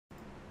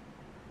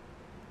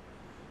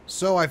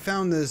So I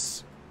found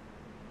this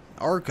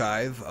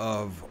archive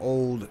of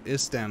old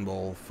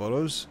Istanbul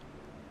photos,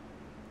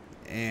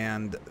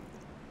 and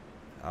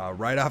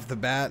right off the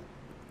bat,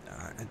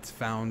 it's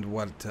found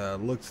what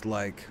looks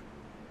like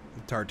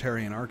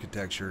Tartarian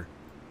architecture.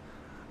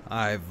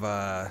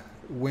 I've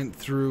went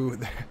through.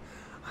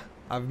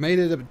 I've made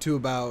it up to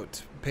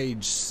about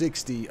page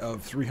 60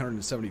 of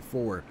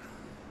 374,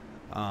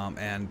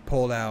 and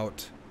pulled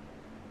out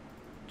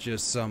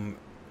just some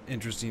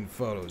interesting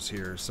photos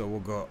here. So we'll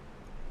go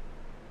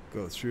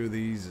through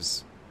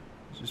these.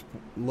 Just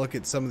look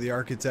at some of the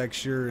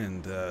architecture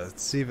and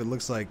see if it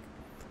looks like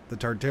the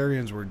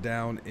Tartarians were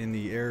down in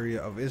the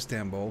area of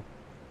Istanbul.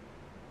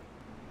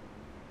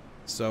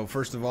 So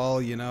first of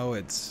all, you know,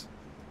 it's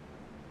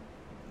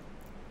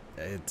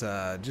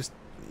just,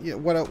 you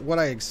know, what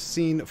I've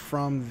seen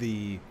from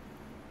the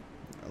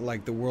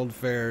world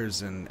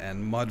fairs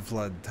and mud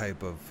flood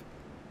type of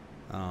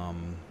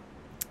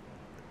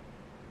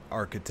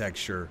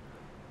architecture.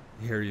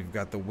 Here you've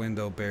got the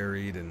window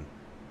buried, and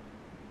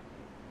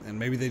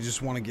maybe they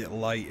just want to get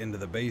light into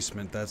the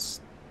basement.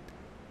 That's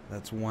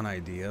one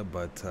idea,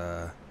 but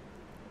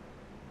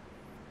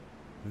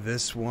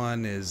this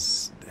one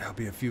is, there'll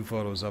be a few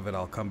photos of it.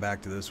 I'll come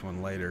back to this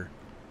one later.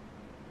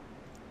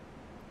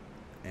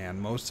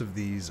 And most of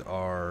these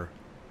are,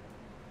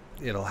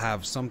 it'll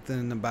have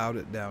something about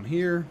it down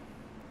here,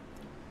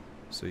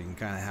 so you can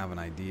kind of have an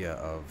idea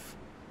of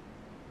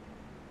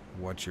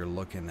what you're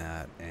looking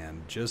at.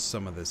 And just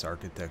some of this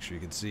architecture, you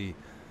can see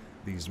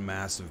these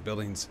massive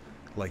buildings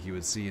like you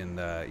would see in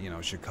you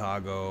know,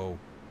 Chicago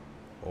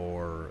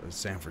or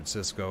San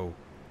Francisco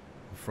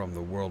from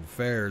the world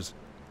fairs,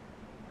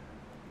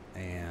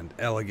 and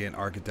elegant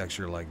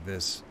architecture like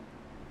this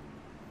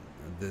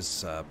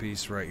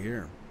piece right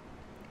here.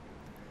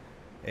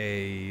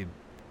 I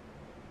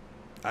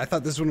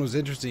thought this one was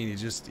interesting. You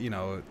just, you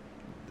know,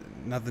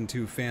 nothing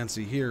too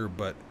fancy here,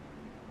 but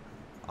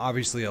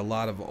obviously a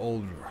lot of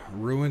old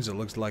ruins. It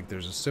looks like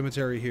there's a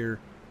cemetery here,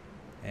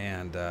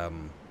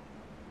 and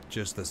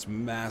just this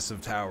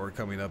massive tower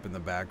coming up in the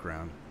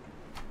background.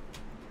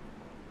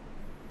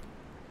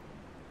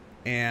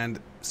 And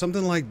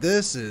something like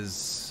this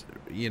is,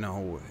 you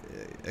know,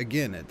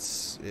 again,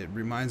 it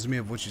reminds me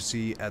of what you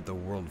see at the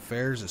world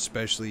fairs,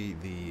 especially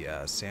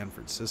the San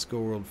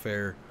Francisco World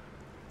Fair.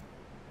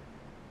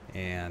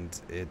 And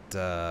it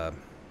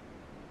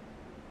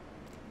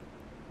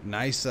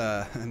nice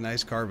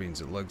nice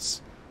carvings. It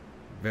looks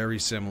very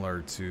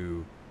similar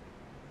to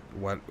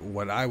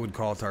what I would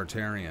call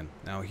Tartarian.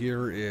 Now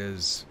here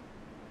is,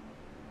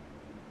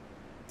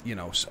 you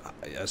know,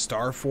 a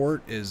star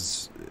fort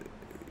is,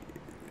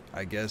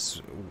 I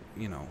guess,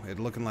 you know, it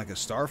looking like a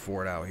star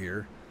fort out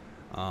here.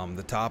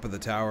 The top of the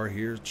tower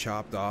here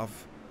chopped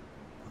off.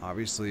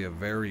 Obviously a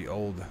very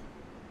old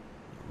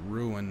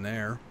ruin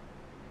there.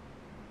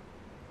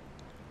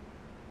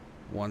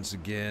 Once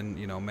again,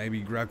 you know,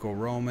 maybe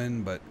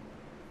Greco-Roman, but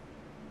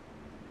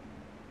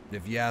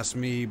if you ask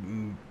me,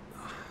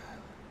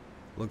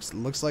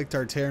 looks like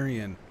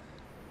Tartarian.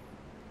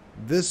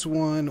 This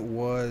one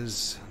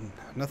was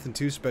nothing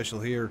too special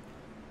here.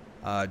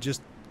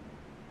 Just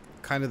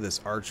kind of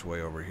this archway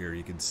over here.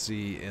 You can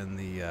see in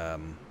the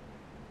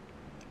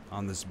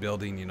on this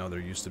building, you know, there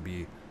used to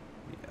be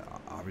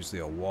obviously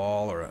a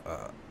wall or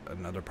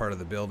another part of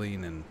the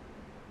building, and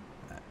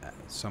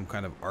some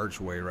kind of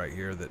archway right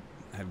here that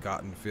had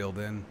gotten filled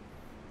in.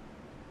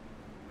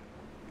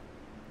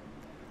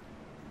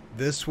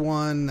 This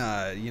one,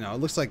 you know, it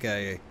looks like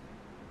a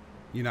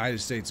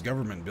United States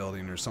government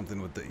building or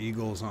something with the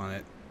eagles on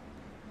it.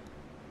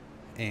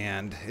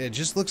 And it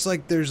just looks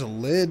like there's a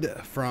lid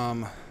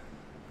from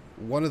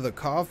one of the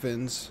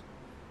coffins,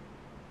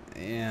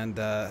 and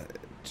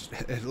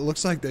it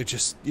looks like they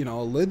just, you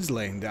know, a lid's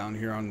laying down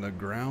here on the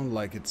ground,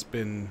 like it's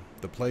been,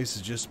 the place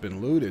has just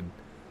been looted.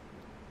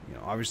 You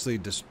know, obviously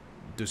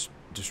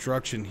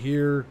destruction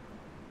here,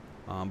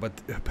 but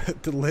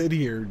the lid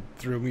here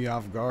threw me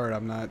off guard.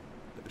 I'm not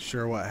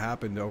sure what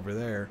happened over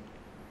there.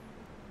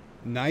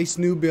 Nice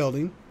new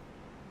building.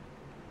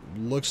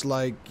 Looks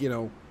like, you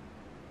know,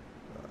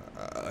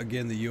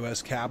 again, the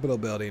U.S. Capitol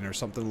building or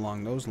something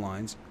along those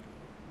lines.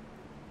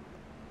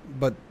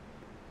 But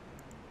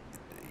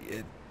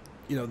it,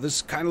 you know,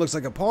 this kind of looks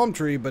like a palm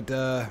tree, but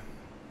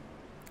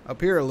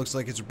up here it looks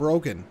like it's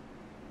broken.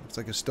 Looks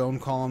like a stone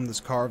column that's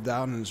carved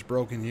out and it's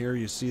broken here.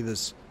 You see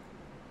this,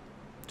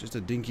 just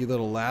a dinky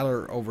little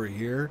ladder over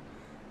here,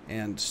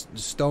 and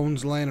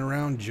stones laying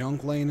around,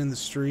 junk laying in the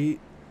street.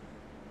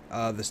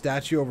 The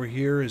statue over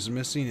here is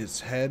missing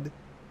its head.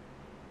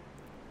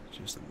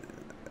 Just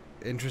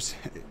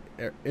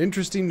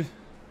interesting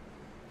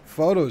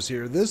photos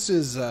here. This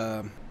is,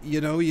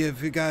 you know,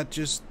 you've got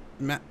just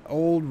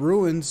old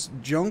ruins,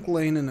 junk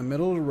laying in the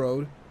middle of the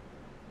road.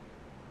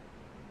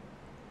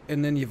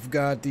 And then you've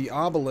got the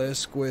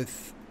obelisk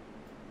with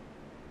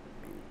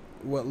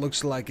what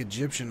looks like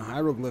Egyptian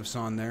hieroglyphs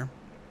on there.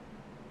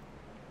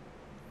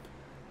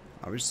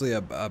 Obviously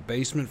a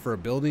basement for a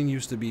building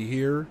used to be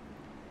here,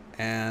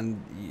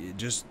 and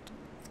just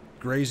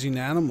grazing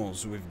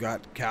animals. We've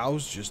got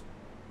cows just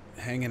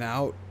hanging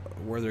out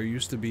where there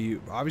used to be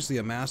obviously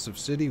a massive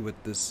city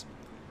with this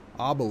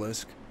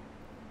obelisk.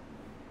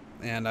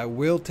 And I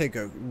will take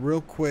a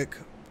real quick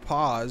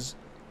pause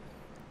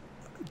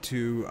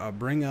to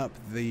bring up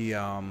the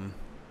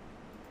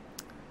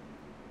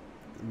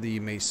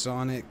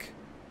Masonic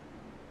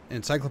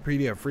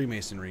Encyclopedia of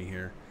Freemasonry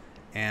here,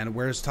 and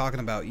where it's talking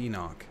about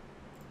Enoch,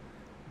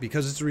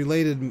 because it's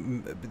related.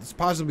 It's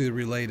possibly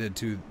related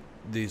to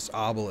this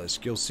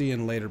obelisk. You'll see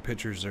in later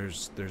pictures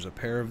there's a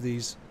pair of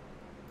these,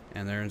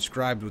 and they're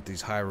inscribed with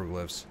these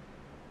hieroglyphs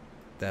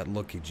that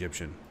look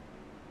Egyptian.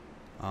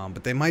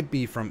 But they might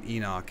be from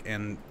Enoch,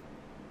 and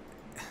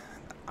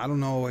I don't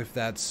know if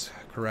that's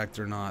correct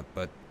or not,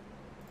 but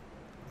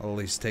I'll at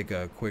least take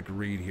a quick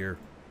read here.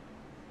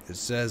 It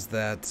says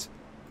that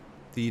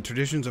the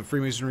traditions of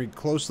Freemasonry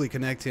closely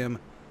connect him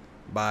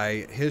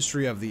by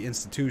history of the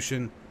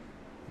institution,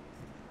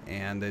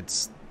 and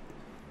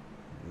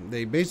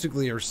they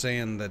basically are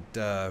saying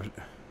that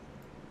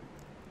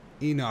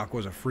Enoch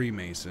was a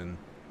Freemason,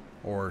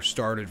 or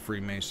started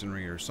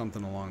Freemasonry, or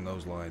something along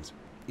those lines.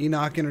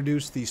 Enoch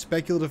introduced the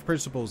speculative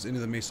principles into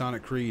the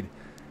Masonic Creed,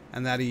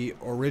 and that he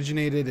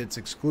originated its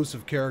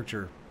exclusive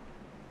character.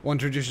 One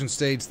tradition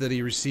states that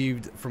he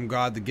received from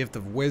God the gift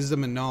of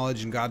wisdom and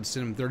knowledge, and God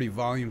sent him 30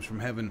 volumes from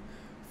heaven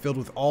filled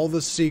with all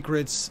the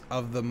secrets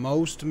of the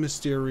most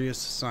mysterious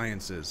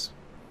sciences.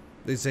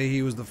 They say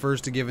he was the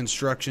first to give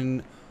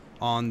instruction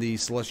on the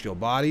celestial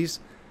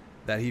bodies,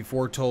 that he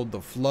foretold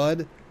the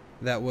flood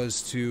that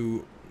was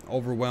to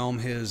overwhelm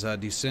his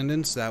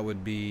descendants, that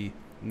would be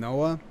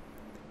Noah,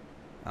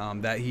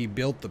 that he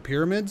built the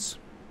pyramids,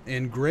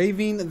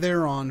 engraving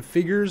thereon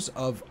figures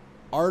of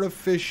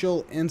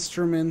artificial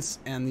instruments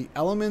and the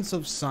elements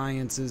of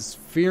sciences,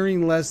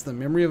 fearing lest the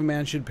memory of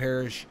man should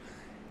perish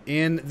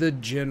in the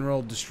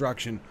general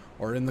destruction,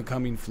 or in the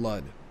coming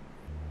flood.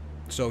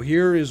 So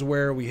here is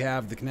where we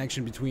have the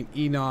connection between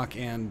Enoch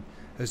and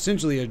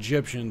essentially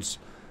Egyptians,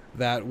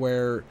 that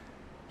where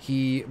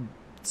he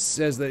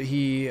says that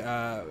he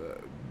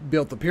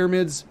built the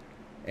pyramids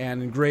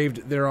and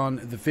engraved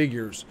thereon the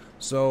figures.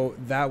 So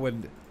that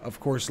would, of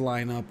course,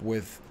 line up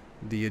with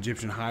the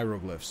Egyptian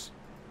hieroglyphs.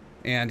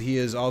 And he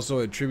is also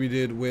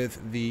attributed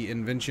with the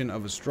invention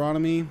of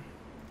astronomy.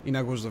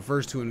 Enoch was the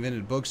first who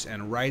invented books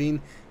and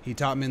writing. He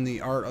taught men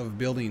the art of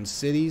building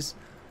cities.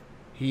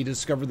 He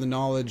discovered the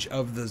knowledge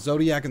of the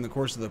zodiac and the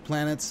course of the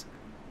planets.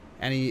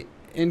 And he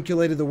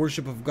inculcated the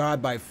worship of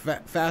God by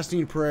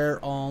fasting, prayer,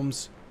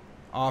 alms,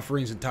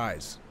 offerings, and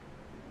tithes.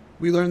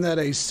 We learn that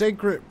a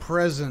sacred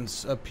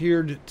presence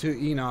appeared to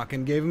Enoch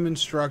and gave him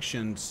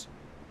instructions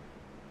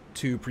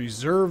to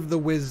preserve the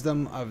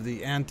wisdom of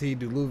the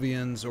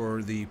antediluvians,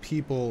 or the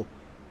people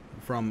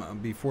from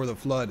before the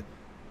flood,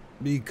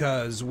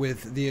 because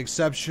with the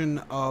exception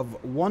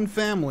of one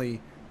family,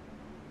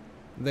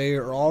 they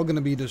are all going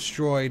to be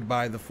destroyed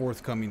by the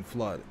forthcoming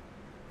flood.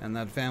 And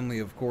that family,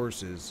 of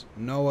course, is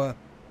Noah.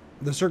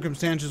 The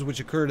circumstances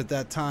which occurred at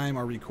that time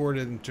are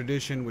recorded in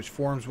tradition, which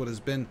forms what has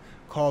been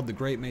called the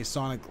Great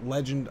Masonic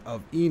Legend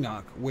of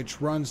Enoch,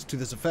 which runs to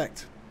this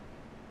effect.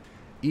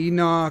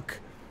 Enoch,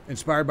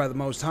 inspired by the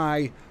Most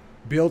High,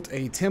 built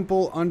a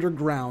temple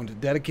underground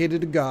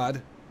dedicated to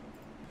God.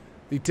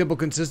 The temple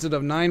consisted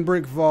of 9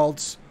 brick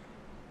vaults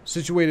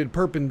situated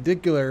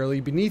perpendicularly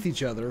beneath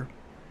each other,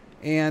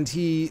 and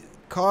he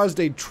caused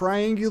a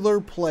triangular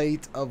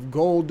plate of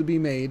gold to be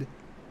made,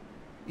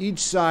 each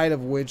side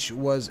of which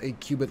was a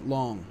cubit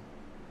long.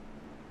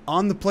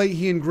 On the plate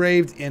he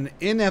engraved in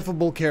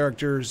ineffable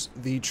characters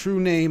the true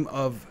name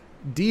of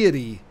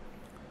deity,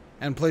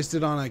 and placed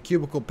it on a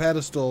cubical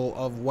pedestal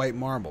of white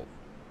marble.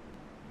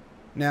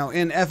 Now,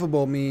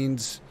 ineffable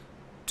means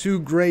too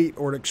great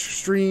or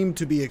extreme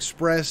to be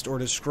expressed or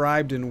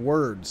described in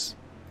words.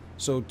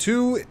 So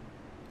too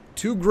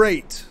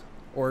great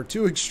or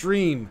too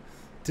extreme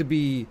to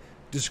be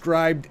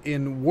described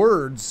in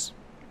words,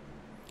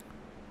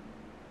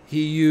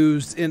 he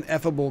used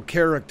ineffable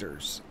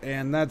characters.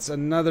 And that's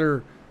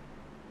another,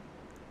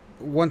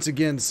 once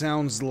again,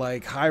 sounds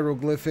like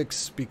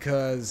hieroglyphics,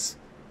 because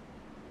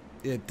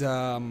it,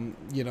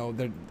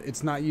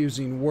 it's not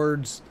using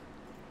words,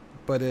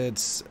 but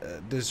it's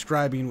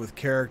describing with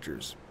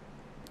characters.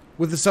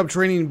 With the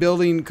subterranean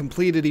building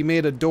completed, he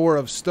made a door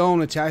of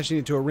stone, attaching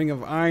it to a ring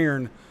of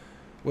iron,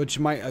 which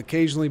might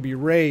occasionally be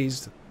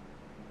raised.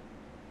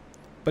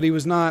 But he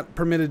was not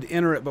permitted to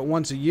enter it but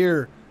once a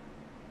year.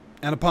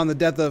 And upon the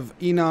death of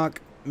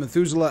Enoch,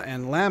 Methuselah,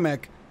 and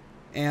Lamech,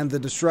 and the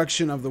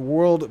destruction of the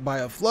world by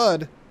a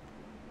flood,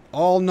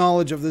 all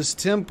knowledge of this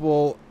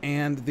temple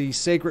and the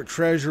sacred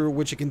treasure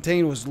which it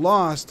contained was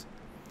lost,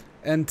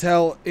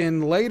 until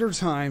in later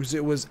times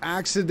it was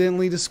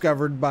accidentally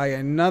discovered by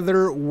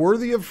another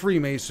worthy of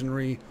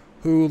Freemasonry,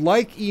 who,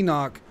 like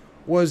Enoch,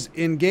 was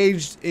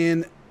engaged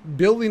in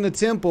building a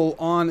temple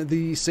on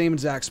the same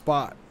exact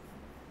spot.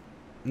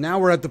 Now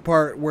we're at the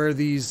part where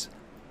these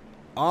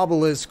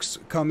obelisks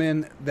come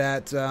in,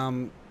 that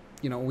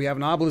we have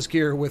an obelisk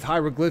here with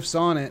hieroglyphs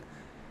on it.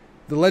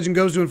 The legend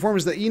goes to inform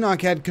us that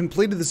Enoch had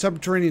completed the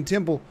subterranean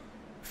temple,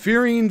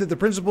 fearing that the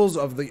principles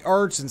of the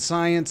arts and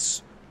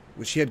science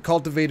which he had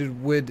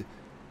cultivated, would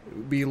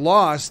be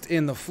lost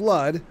in the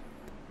flood,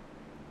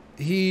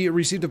 he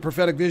received a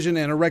prophetic vision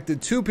and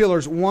erected 2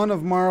 pillars, one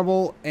of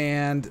marble,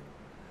 and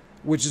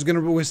which is going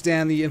to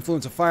withstand the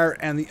influence of fire,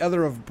 and the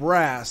other of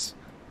brass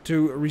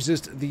to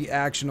resist the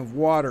action of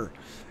water.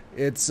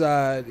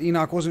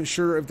 Enoch wasn't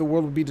sure if the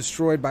world would be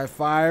destroyed by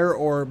fire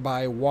or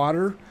by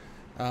water.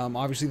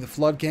 Obviously, the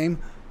flood came,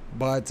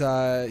 but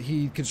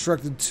he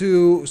constructed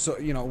 2. So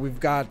we've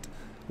got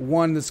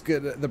one that's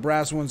good. The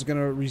brass one's going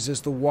to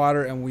resist the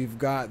water, and we've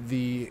got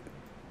the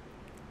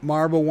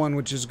marble one,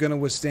 which is going to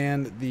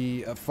withstand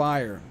the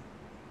fire.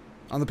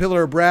 On the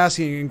pillar of brass,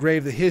 he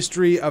engraved the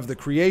history of the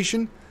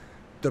creation,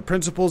 the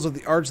principles of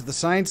the arts of the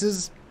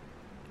sciences,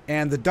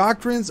 and the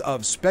doctrines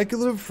of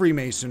speculative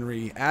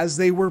Freemasonry as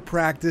they were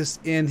practiced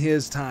in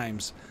his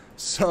times.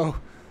 So,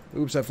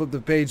 oops, I flipped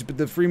the page, but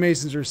the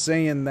Freemasons are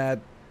saying that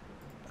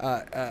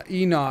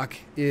Enoch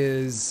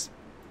is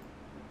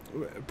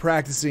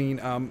practicing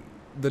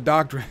the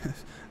doctrine.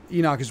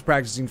 Enoch is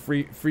practicing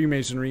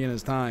Freemasonry in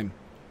his time.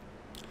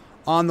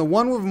 On the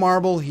one with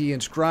marble, he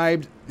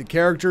inscribed the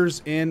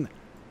characters in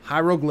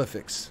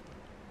hieroglyphics,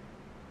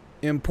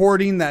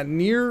 importing that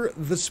near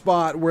the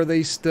spot where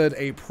they stood,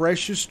 a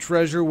precious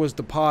treasure was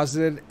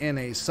deposited in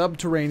a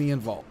subterranean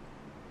vault.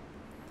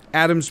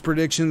 Adam's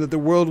prediction that the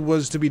world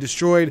was to be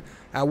destroyed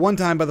at one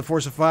time by the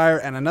force of fire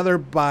and another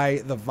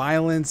by the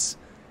violence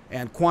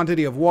and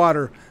quantity of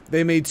water.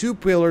 They made 2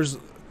 pillars.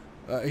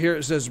 Here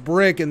it says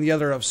brick and the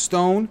other of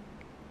stone.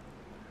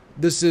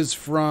 This is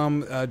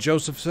from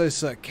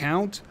Joseph's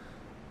account.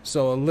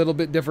 So a little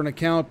bit different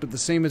account, but the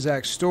same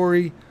exact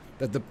story,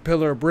 that the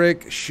pillar of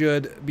brick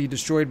should be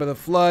destroyed by the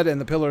flood and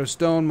the pillar of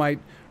stone might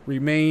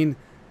remain.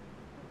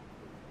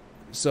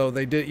 So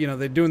they did,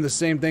 they're doing the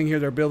same thing here.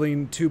 They're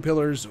building 2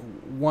 pillars,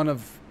 one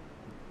of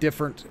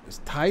different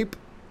type.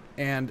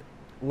 And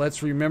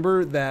let's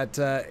remember that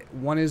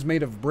one is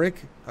made of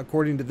brick,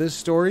 according to this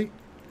story.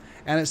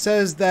 And it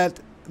says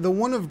that the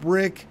one of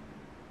brick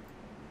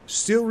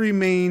still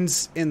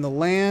remains in the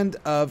land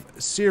of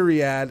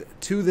Syria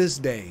to this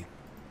day.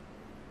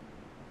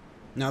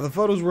 Now, the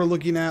photos we're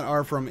looking at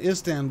are from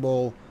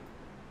Istanbul.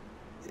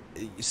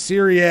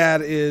 Syria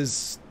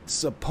is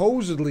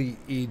supposedly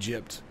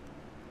Egypt,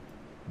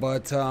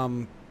 but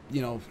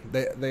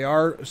they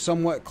are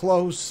somewhat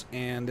close,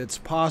 and it's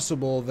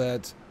possible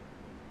that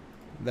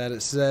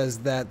it says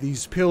that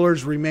these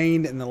pillars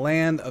remained in the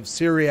land of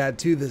Syria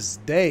to this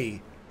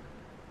day.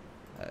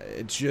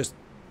 It's just,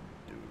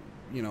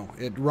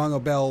 it rung a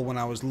bell when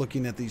I was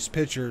looking at these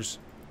pictures.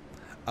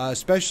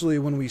 Especially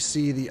when we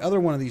see the other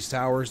one of these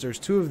towers. There's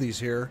 2 of these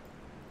here.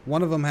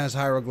 One of them has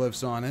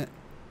hieroglyphs on it,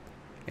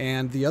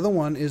 and the other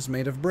one is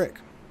made of brick.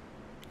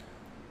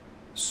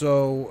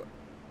 So,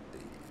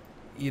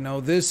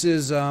 this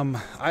is,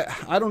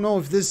 I don't know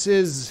if this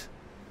is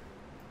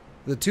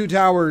the 2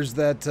 towers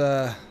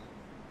that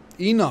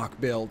Enoch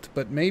built,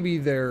 but maybe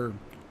they're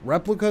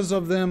replicas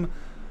of them.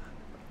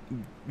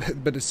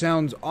 But it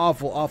sounds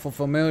awful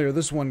familiar.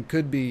 This one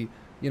could be,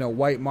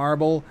 white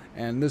marble,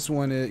 and this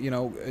one is,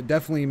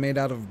 definitely made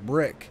out of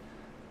brick.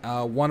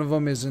 One of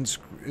them is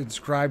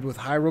inscribed with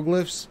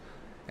hieroglyphs,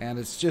 and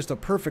it's just a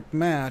perfect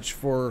match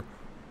for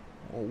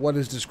what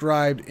is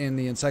described in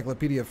the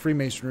Encyclopedia of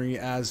Freemasonry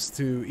as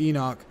to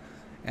Enoch.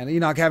 And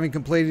Enoch, having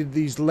completed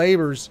these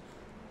labors,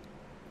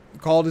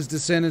 called his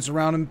descendants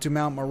around him to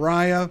Mount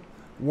Moriah,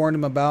 warned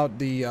him about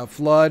the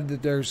flood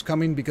that there's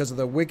coming because of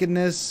the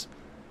wickedness,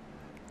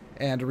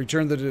 and to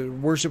return to the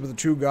worship of the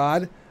true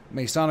God.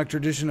 Masonic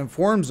tradition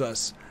informs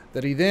us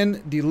that he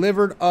then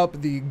delivered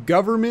up the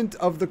government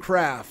of the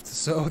craft,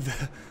 so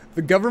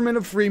the government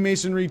of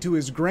Freemasonry, to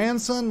his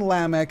grandson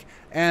Lamech,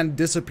 and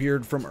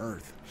disappeared from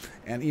earth.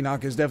 And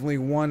Enoch is definitely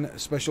one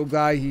special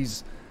guy.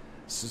 He's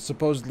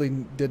supposedly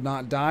did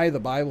not die. The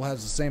Bible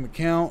has the same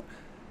account,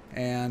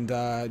 and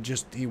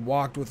he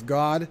walked with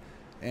God.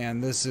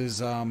 And this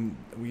is,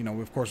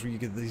 of course, we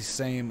get the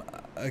same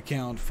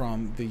account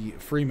from the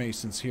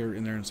Freemasons here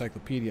in their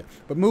encyclopedia.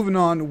 But moving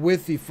on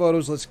with the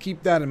photos, let's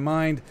keep that in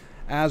mind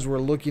as we're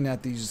looking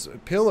at these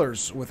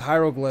pillars with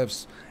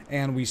hieroglyphs.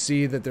 And we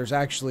see that there's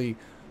actually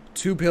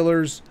 2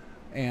 pillars,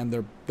 and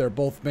they're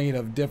both made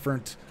of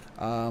different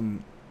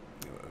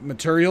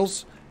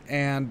materials.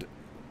 And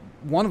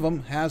one of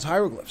them has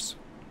hieroglyphs.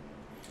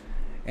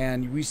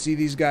 And we see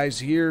these guys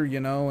here,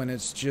 and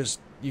it's just,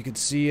 you could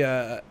see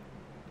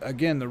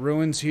again, the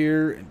ruins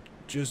here,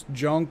 just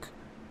junk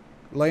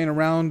laying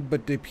around,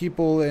 but the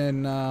people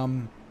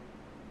in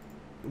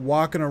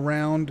walking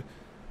around,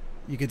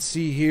 you could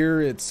see here,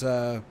 it's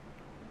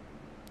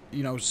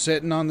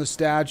sitting on the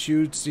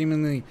statue,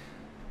 seemingly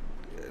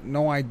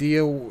no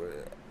idea.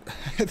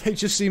 They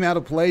just seem out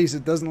of place.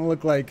 It doesn't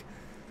look like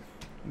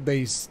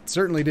they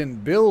certainly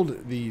didn't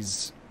build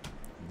these.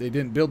 They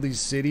didn't build these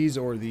cities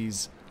or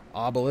these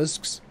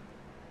obelisks.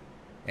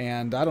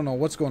 And I don't know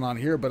what's going on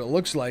here, but it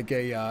looks like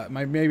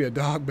maybe a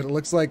dog, but it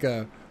looks like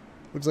a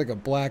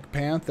Black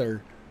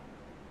Panther.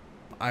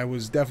 I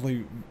was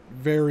definitely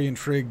very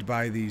intrigued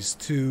by these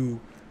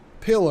 2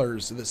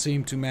 pillars that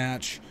seem to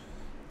match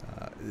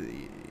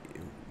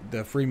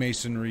the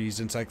Freemasonry's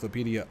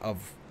encyclopedia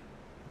of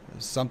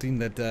something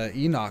that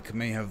Enoch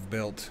may have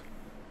built.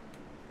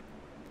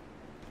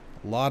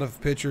 A lot of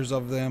pictures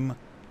of them,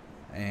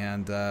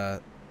 and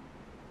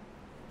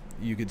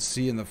you could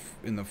see in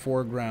the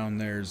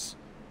foreground there's,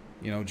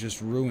 you know,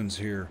 just ruins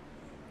here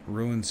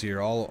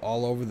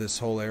all over this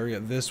whole area.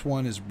 This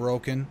one is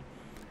broken.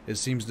 It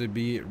seems to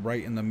be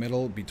right in the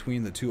middle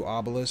between the two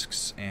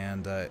obelisks,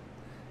 and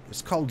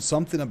it's called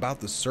something about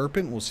the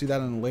serpent. We'll see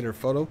that in a later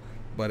photo,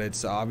 but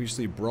it's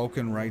obviously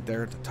broken right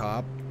there at the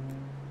top.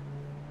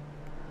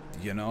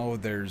 You know,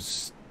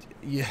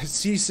 you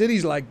see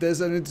cities like this,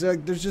 and it's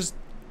like there's just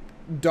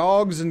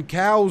dogs and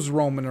cows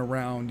roaming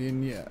around,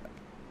 and yeah,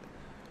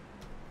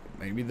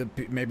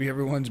 maybe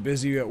everyone's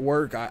busy at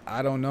work.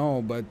 I don't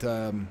know, but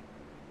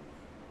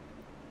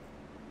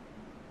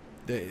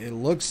it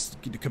looks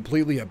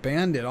completely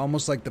abandoned,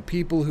 almost like the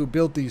people who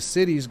built these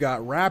cities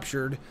got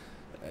raptured,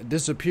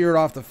 disappeared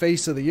off the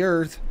face of the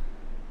earth,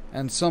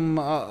 and some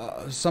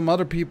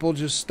other people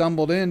just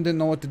stumbled in, didn't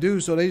know what to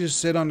do, so they just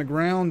sit on the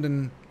ground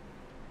and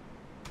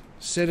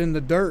sit in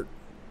the dirt.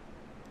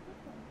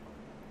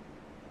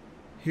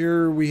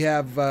 Here we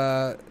have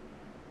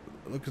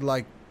looks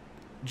like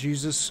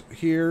Jesus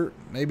here,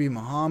 maybe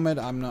Muhammad,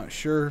 I'm not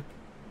sure.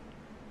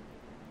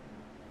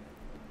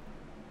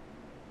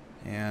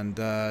 And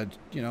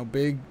you know,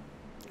 big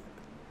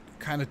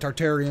kind of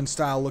Tartarian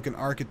style looking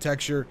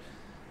architecture.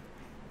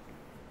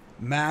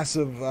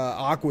 Massive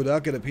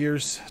aqueduct it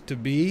appears to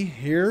be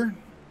here.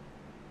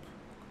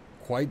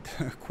 Quite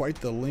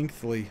the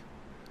lengthy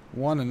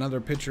one. Another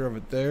picture of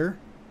it there.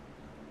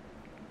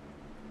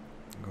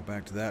 Go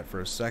back to that for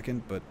a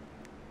second, but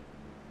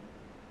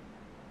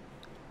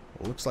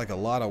it looks like a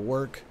lot of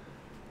work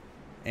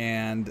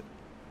and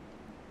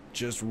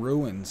just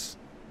ruins.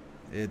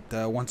 It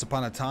once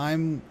upon a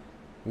time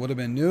would have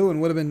been new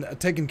and would have been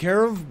taken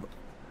care of.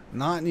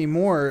 Not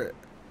anymore.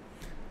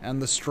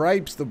 And the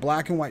stripes, the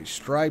black and white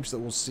stripes that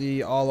we'll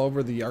see all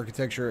over the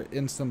architecture at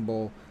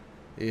Istanbul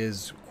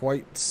is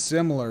quite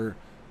similar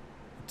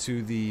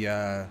to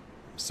the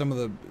some of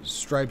the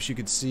stripes you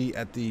could see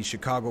at the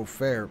Chicago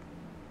Fair.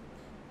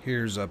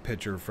 Here's a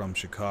picture from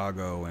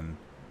Chicago in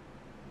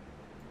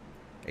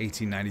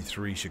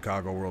 1893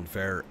 Chicago World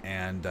Fair,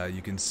 and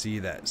you can see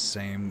that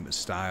same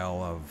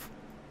style of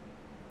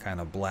kind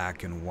of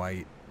black and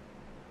white,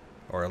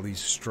 or at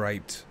least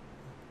striped,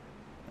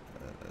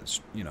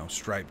 you know,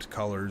 striped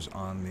colors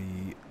on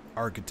the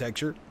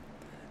architecture,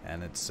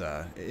 and it's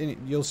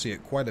you'll see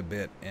it quite a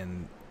bit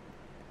in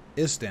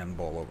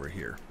Istanbul over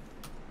here.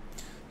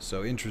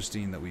 So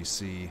interesting that we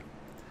see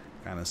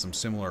kind of some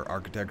similar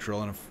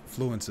architectural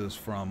influences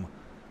from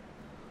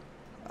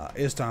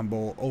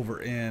Istanbul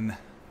over in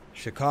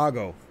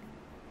Chicago.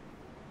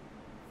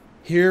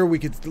 Here we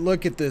could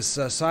look at this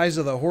size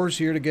of the horse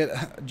here to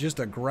get just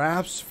a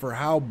grasp for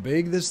how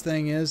big this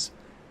thing is.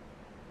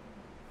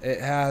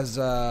 It has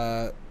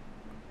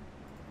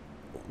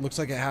looks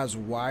like it has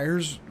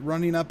wires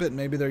running up it.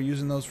 Maybe they're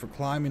using those for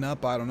climbing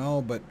up, I don't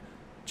know, but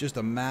just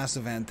a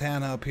massive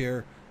antenna up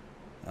here.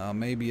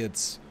 Maybe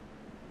it's,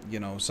 you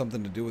know,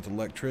 something to do with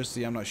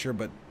electricity, I'm not sure,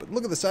 but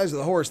look at the size of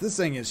the horse. This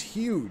thing is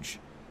huge.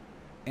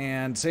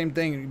 And same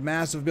thing,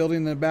 massive building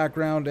in the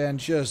background, and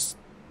just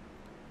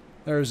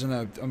there's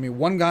I mean,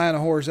 one guy on a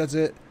horse, that's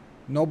it.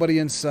 Nobody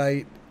in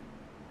sight.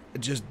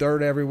 Just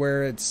dirt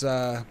everywhere. It's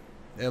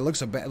it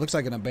looks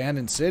like an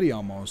abandoned city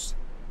almost.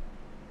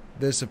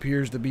 This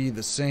appears to be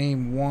the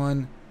same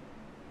one.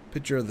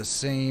 Picture of the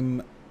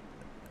same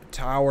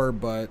tower,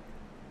 but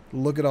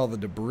look at all the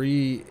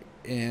debris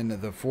in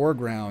the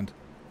foreground.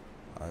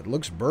 It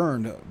looks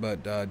burned,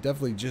 but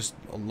definitely just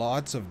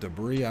lots of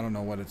debris. I don't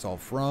know what it's all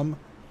from.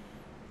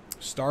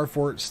 Star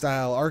Fort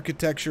style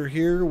architecture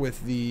here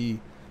with the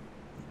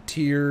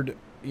tiered,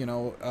 you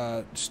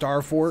know,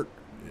 Star Fort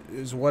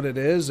is what it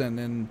is, and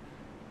then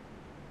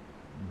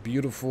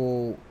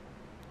beautiful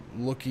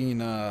looking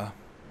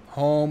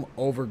home,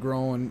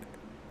 overgrown.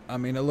 I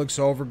mean, it looks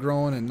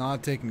overgrown and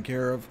not taken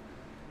care of,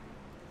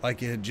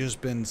 like it had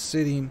just been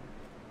sitting.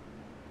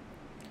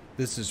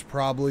 This is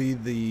probably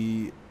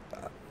the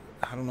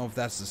I don't know if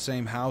that's the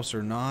same house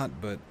or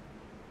not, but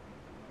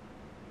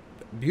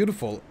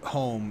beautiful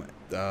home.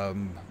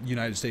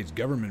 United States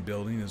government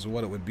building is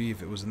what it would be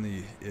if it was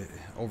in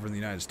over in the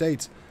United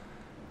States.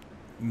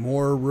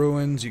 More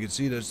ruins. You can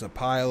see there's a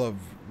pile of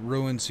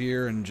ruins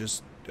here, and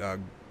just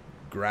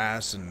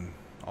grass and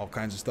all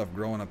kinds of stuff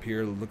growing up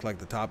here. It looked like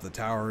the top of the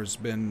tower has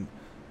been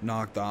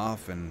knocked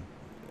off, and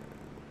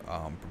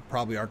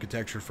probably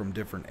architecture from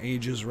different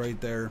ages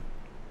right there.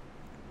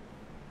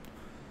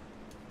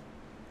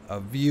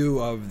 A view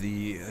of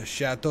the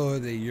Chateau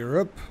de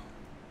Europe.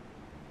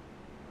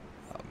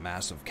 A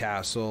massive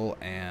castle,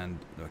 and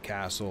the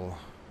castle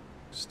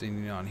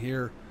standing on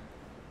here.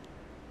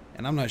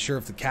 And I'm not sure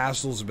if the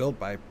castle is built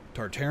by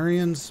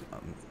Tartarians.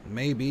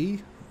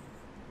 Maybe.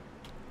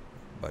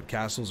 But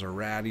castles are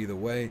rad either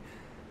way.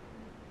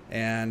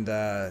 And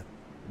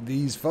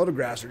these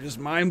photographs are just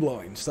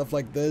mind-blowing. Stuff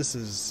like this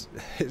is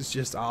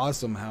just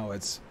awesome, how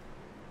it's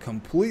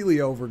completely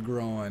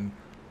overgrown.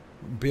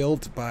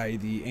 built by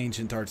the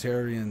ancient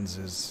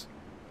Tartarians is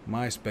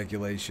my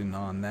speculation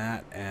on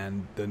that.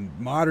 And the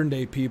modern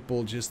day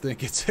people just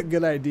think it's a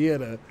good idea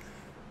to,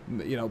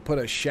 you know, put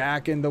a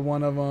shack into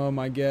one of them,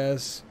 I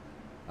guess.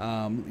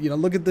 You know,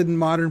 look at the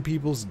modern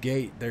people's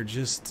gate.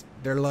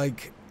 They're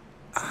like,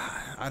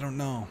 I don't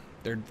know.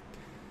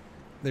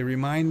 They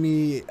remind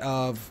me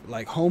of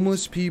like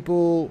homeless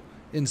people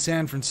in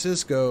San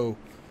Francisco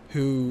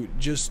who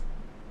just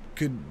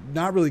could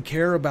not really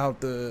care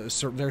about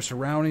their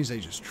surroundings. They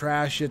just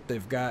trash it.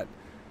 They've got,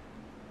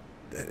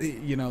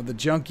 you know, the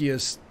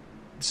junkiest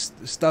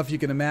stuff you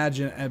can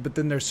imagine, but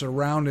then they're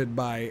surrounded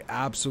by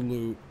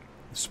absolute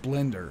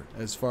splendor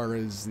as far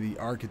as the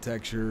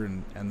architecture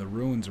and the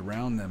ruins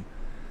around them.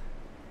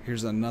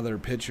 Here's another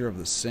picture of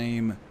the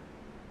same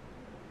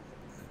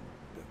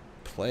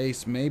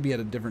place, maybe at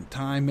a different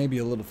time, maybe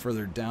a little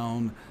further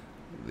down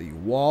the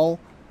wall.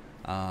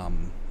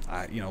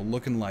 You know,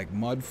 looking like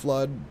mud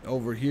flood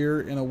over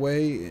here in a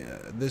way.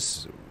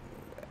 This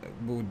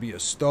would be a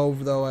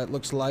stove, though, it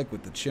looks like,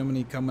 with the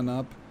chimney coming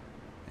up.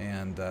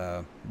 And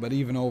but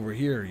even over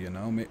here, you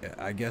know,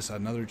 I guess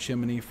another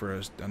chimney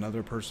for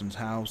another person's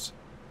house.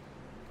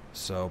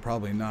 So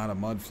probably not a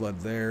mud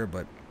flood there,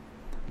 but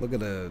look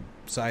at the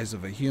size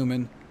of a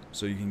human,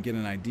 so you can get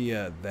an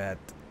idea that,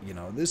 you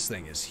know, this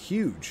thing is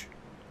huge.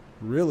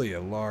 Really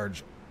a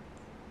large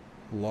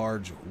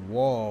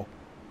wall.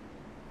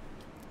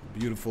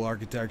 Beautiful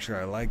architecture.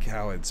 I like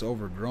how it's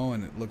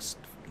overgrown. It looks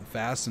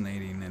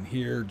fascinating. And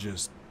here,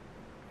 just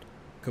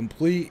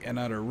complete and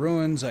utter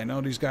ruins. I know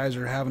these guys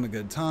are having a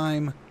good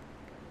time,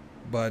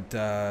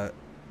 but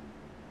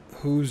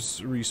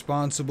who's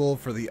responsible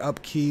for the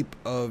upkeep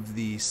of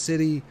the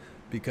city?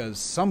 Because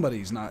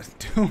somebody's not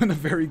doing a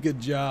very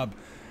good job.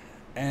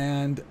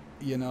 And,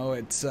 you know,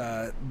 it's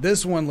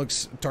this one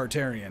looks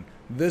Tartarian.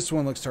 This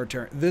one looks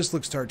Tartarian. This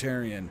looks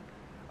Tartarian.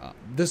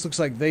 This looks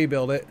like they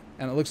built it,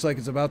 and it looks like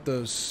it's about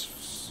to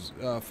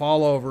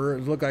fall over.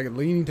 It looks like a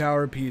Leaning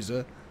Tower of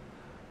Pisa.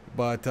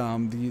 But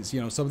these, you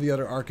know, some of the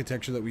other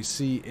architecture that we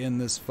see in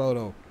this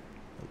photo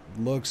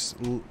looks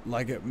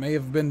like it may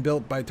have been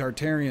built by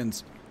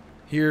Tartarians.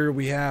 Here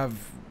we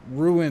have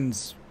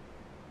ruins.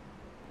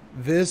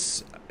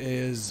 This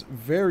is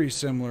very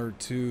similar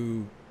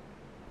to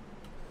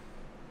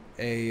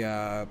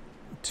a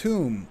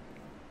tomb.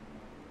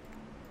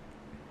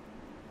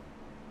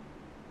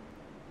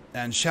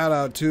 And shout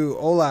out to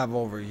Olav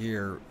over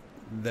here.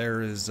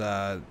 There is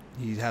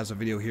he has a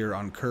video here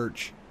on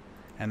Kirch,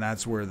 and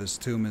that's where this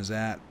tomb is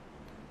at.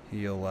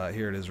 He'll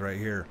here it is right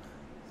here.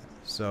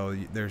 So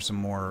there's some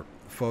more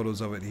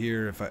photos of it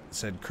here. If I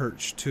said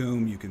Kirch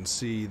tomb, you can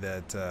see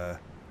that the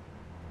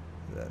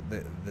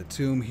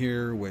tomb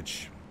here,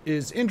 which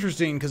is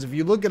interesting because if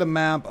you look at a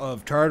map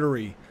of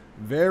Tartary,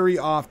 very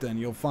often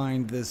you'll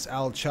find this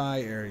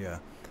Alchai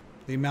area.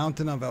 The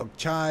mountain of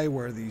Alchai,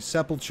 where the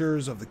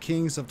sepulchres of the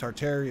kings of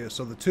Tartaria.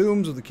 So the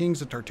tombs of the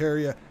kings of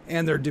Tartaria,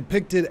 and they're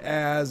depicted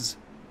as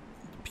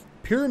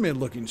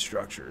pyramid-looking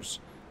structures.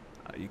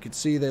 You can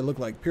see they look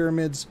like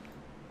pyramids,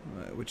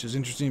 which is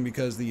interesting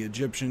because the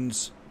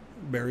Egyptians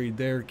buried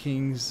their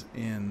kings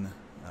in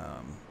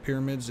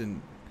pyramids,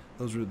 and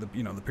those are the,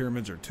 you know, the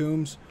pyramids are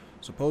tombs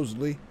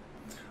supposedly.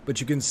 But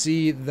you can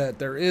see that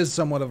there is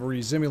somewhat of a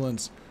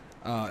resemblance.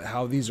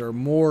 How these are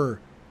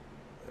more.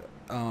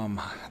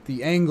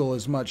 The angle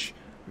is much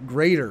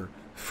greater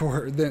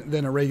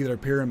than a regular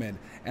pyramid,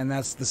 and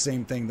that's the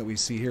same thing that we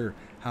see here.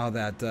 How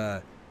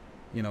that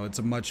you know, it's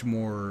a much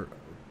more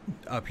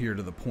up here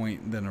to the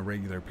point than a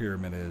regular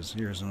pyramid is.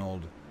 Here's an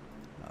old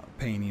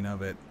painting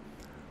of it,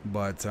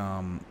 but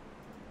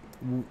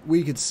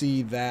we could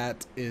see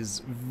that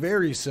is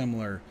very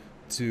similar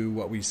to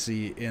what we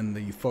see in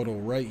the photo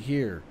right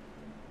here.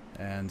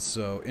 And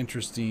so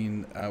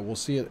interesting. We'll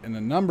see it in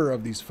a number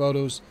of these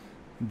photos.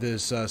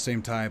 This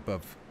same type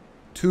of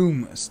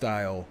tomb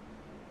style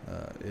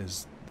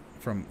is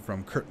from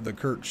the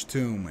Kirch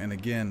tomb. And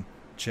again,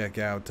 check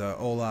out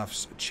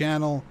Olaf's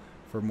channel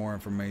for more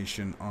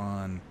information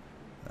on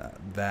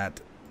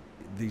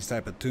these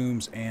type of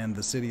tombs and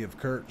the city of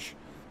Kirch.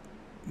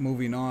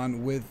 Moving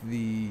on with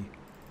the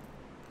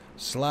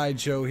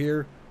slideshow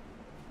here.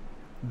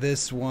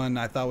 This one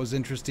I thought was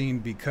interesting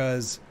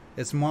because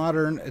it's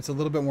modern. It's a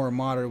little bit more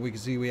modern. We can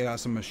see we got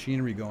some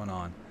machinery going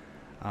on.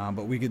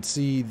 But we could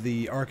see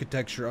the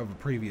architecture of a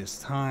previous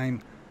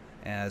time,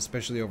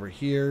 especially over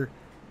here.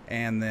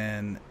 And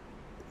then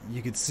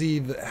you could see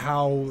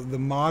how the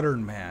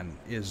modern man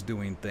is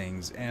doing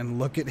things. And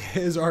look at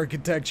his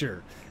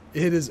architecture.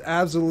 It is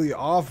absolutely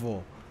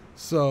awful.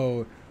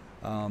 So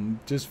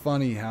just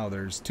funny how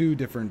there's two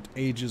different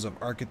ages of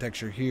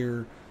architecture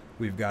here.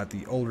 We've got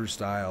the older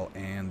style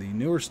and the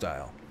newer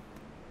style.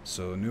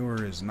 So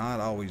newer is not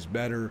always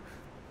better.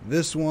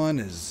 This one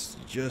is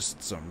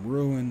just some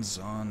ruins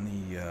on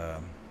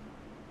the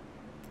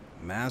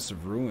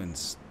massive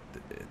ruins.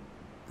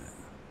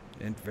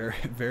 Very,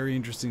 very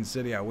interesting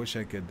city. I wish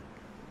I could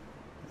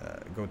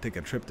go take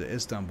a trip to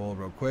Istanbul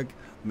real quick,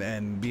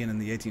 and being in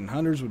the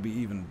 1800s would be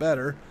even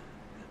better.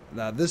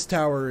 Now this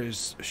tower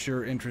is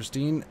sure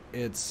interesting.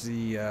 It's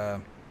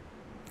the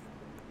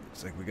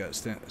Looks like we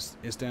got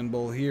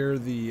Istanbul here.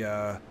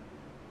 The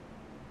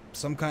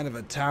some kind of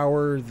a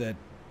tower that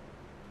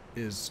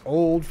is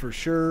old for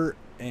sure,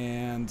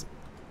 and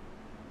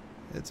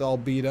it's all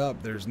beat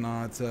up. There's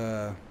not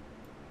you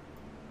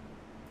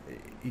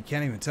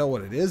can't even tell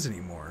what it is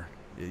anymore.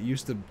 It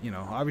used to, you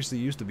know, obviously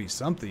used to be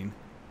something,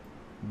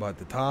 but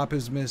the top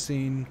is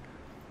missing,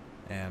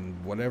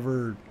 and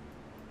whatever,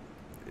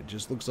 it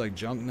just looks like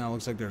junk now. It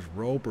looks like there's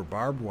rope or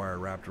barbed wire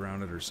wrapped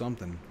around it or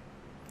something.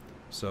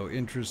 So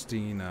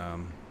interesting.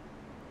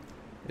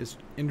 It's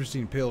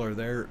interesting pillar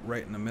there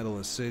right in the middle of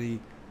the city,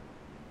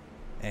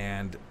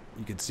 and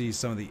you can see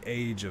some of the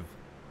age of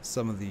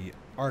some of the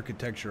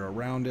architecture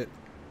around it.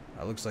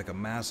 It looks like a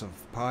massive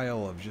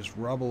pile of just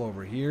rubble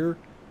over here,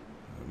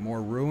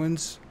 more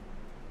ruins,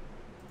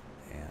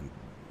 and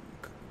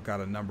got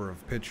a number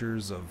of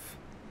pictures of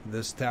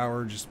this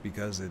tower just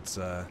because it's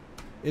a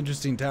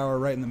interesting tower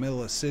right in the middle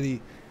of the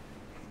city.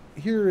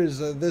 Here is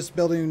this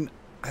building.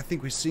 I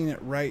think we've seen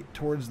it right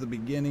towards the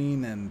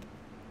beginning, and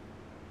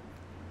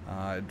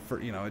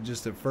you know,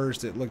 just at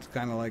first it looked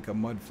kind of like a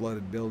mud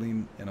flooded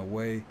building in a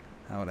way,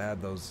 how it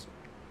had those,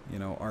 you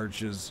know,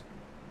 arches.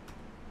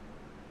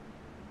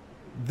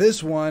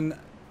 This one,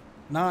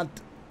 not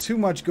too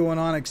much going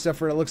on except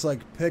for it looks like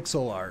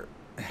pixel art,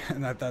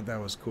 and I thought that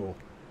was cool.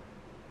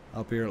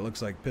 Up here it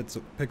looks like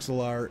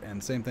pixel art,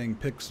 and same thing,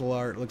 pixel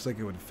art. It looks like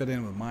it would fit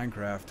in with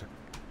Minecraft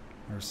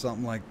or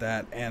something like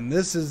that. And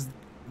this is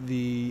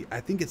the,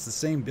 I think it's the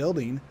same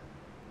building,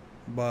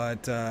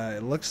 but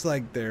it looks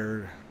like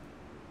they're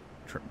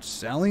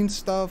selling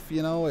stuff,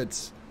 you know.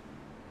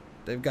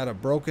 They've got a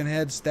broken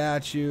head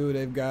statue,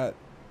 they've got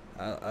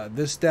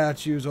this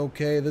statue's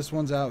okay, this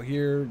one's out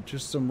here,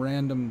 just some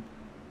random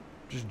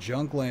just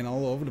junk laying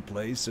all over the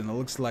place, and it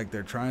looks like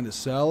they're trying to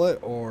sell it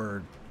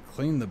or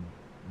clean the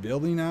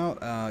building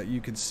out.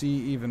 You could see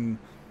even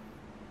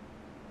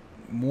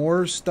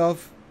more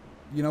stuff,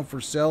 you know,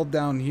 for sale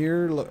down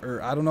here,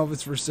 or I don't know if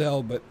it's for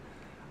sale, but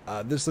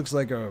this looks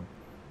like a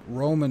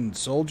Roman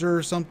soldier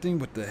or something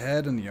with the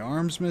head and the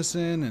arms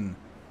missing, and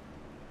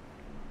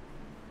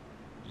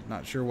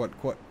not sure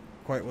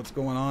quite what's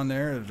going on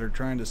there. They're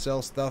trying to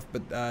sell stuff,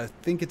 but I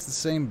think it's the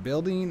same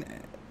building,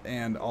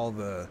 and all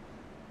the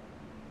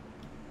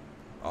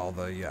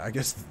I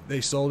guess they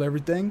sold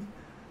everything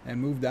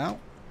and moved out.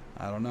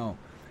 I don't know.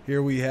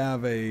 Here we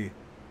have a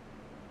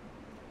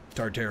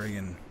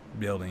Tartarian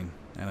building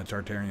and a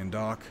Tartarian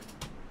dock.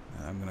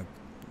 I'm gonna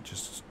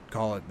just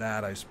call it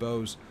that, I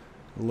suppose.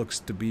 It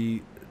looks to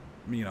be,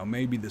 you know,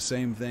 maybe the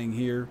same thing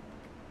here.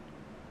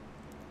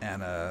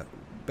 And a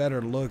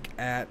better look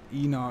at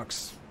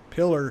Enoch's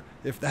pillar,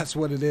 if that's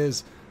what it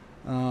is.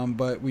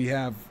 But we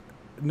have,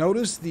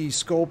 notice the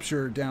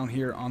sculpture down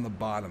here on the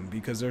bottom,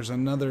 because there's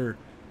another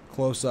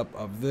close-up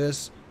of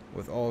this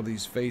with all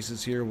these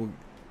faces here. We'll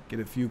get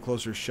a few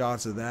closer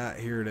shots of that.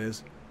 Here it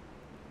is.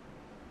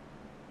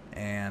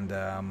 And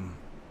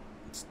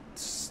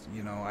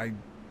you know, I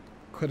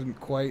couldn't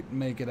quite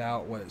make it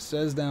out what it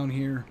says down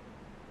here,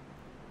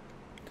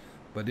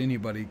 but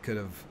anybody could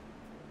have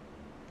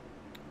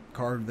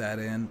carved that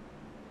in.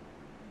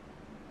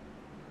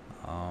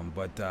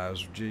 But I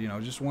was, you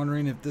know, just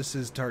wondering if this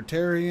is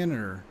Tartarian,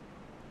 or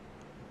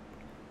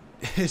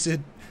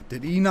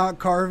did Enoch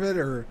carve it,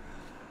 or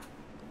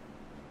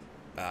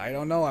I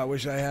don't know. I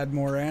wish I had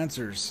more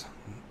answers.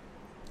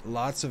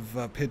 Lots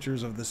of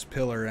pictures of this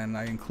pillar, and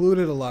I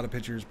included a lot of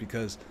pictures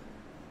because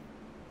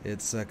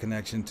it's a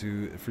connection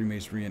to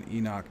Freemasonry and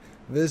Enoch.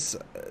 This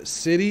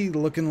city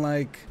looking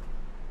like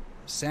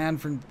San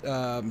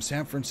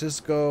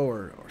Francisco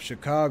or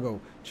Chicago,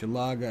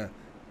 Chilaga,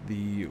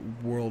 the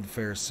World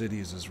Fair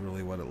cities is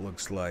really what it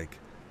looks like.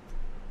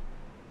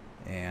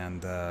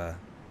 And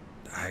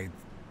I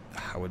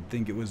would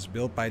think it was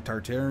built by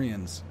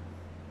Tartarians.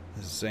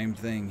 The same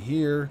thing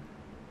here,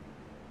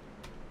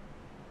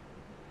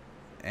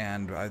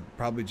 and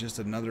probably just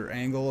another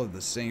angle of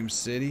the same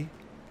city.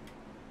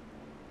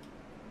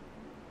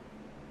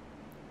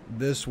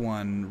 This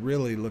one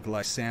really looked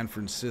like San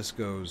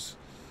Francisco's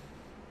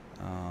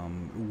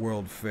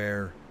World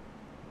Fair.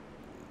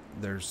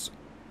 There's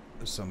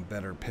some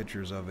better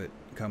pictures of it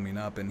coming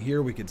up, and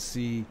here we could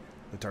see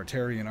the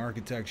Tartarian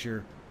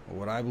architecture, or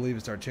what I believe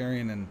is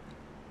Tartarian, and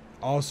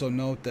also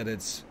note that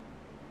it's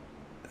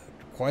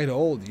quite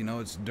old. You know,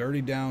 it's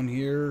dirty down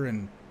here,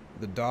 and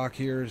the dock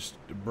here is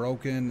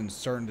broken and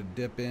starting to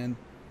dip in,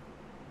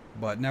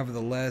 but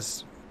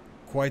nevertheless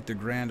quite the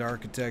grand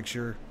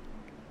architecture.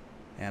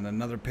 And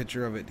another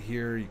picture of it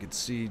here, you can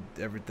see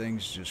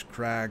everything's just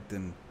cracked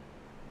and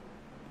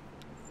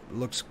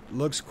looks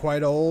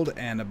quite old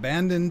and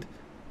abandoned.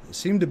 It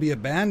seemed to be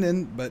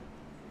abandoned, but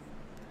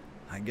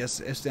I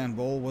guess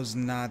Istanbul was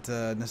not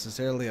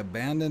necessarily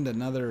abandoned.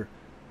 Another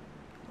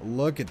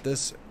look at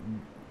this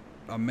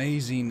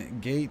amazing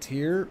gate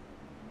here.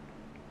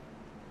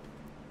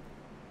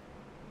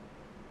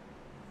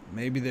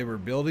 Maybe they were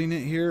building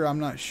it here, I'm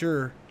not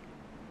sure.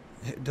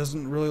 It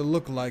doesn't really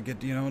look like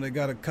it. You know, they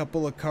got a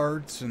couple of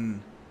carts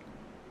and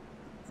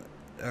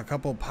a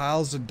couple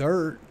piles of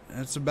dirt.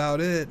 That's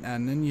about it.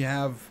 And then you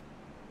have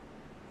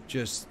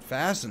just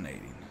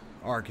fascinating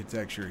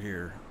architecture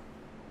here.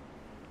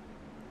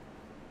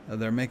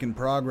 They're making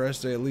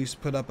progress. They at least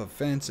put up a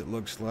fence, it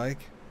looks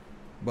like.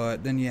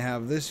 But then you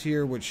have this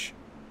here, which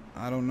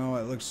I don't know,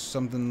 it looks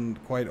something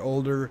quite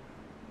older.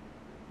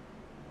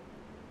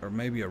 Or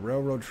maybe a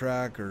railroad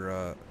track or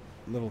a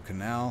little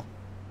canal.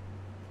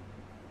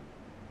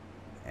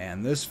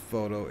 And this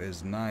photo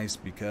is nice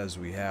because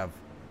we have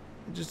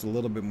just a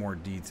little bit more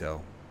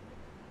detail.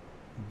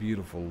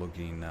 Beautiful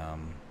looking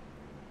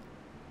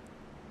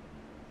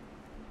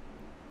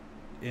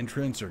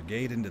entrance or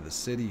gate into the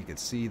city. You can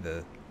see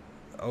the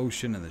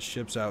ocean and the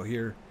ships out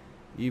here.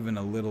 Even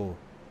a little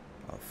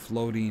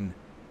floating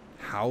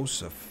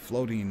house, a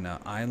floating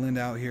island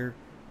out here.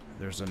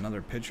 There's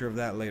another picture of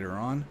that later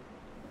on.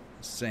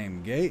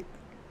 Same gate.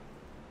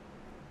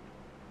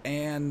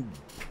 And,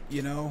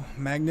 you know,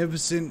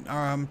 magnificent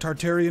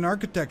Tartarian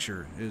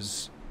architecture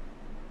is,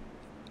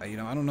 you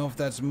know, I don't know if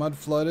that's mud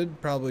flooded.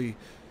 Probably,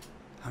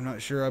 I'm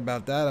not sure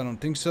about that. I don't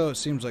think so. It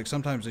seems like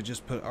sometimes they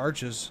just put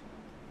arches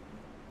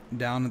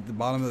down at the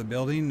bottom of the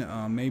building.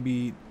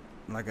 Maybe,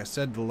 like I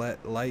said, to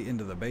let light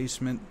into the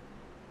basement.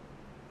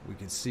 We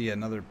can see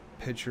another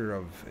picture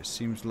of, it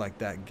seems like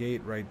that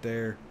gate right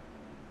there,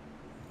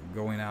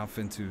 going off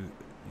into,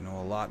 you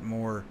know, a lot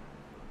more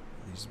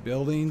of these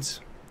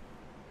buildings.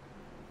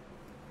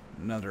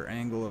 Another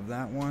angle of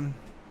that one.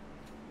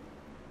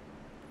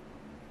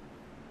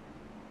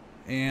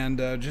 And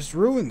just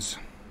ruins.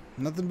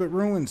 Nothing but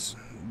ruins.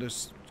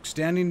 This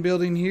standing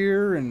building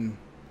here, and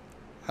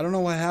I don't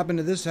know what happened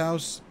to this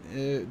house.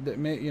 That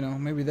may, you know,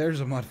 maybe there's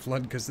a mud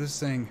flood, because this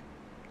thing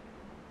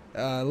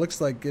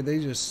looks like they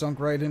just sunk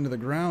right into the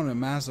ground. A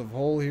massive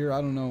hole here. I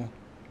don't know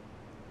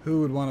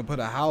who would want to put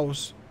a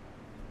house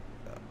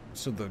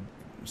so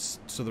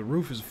the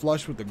roof is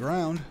flush with the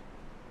ground.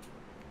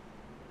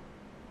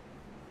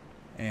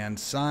 And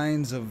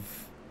signs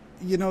of,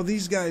 you know,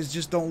 these guys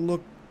just don't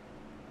look,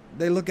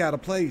 they look out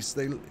of place.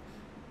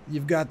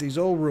 You've got these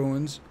old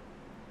ruins,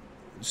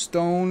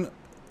 stone,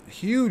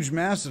 huge,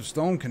 massive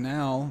stone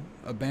canal,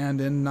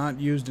 abandoned, not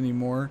used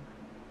anymore.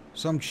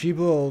 Some cheap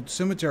little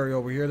cemetery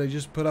over here. They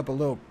just put up a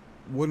little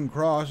wooden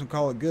cross and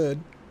call it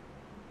good.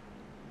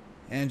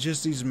 And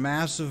just these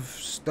massive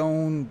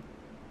stone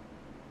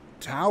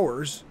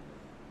towers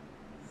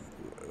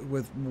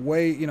with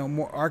way, you know,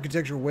 more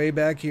architecture way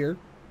back here.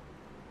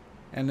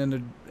 And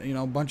then, you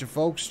know, a bunch of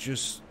folks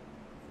just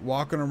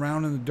walking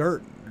around in the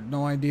dirt.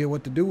 No idea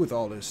what to do with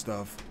all this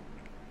stuff.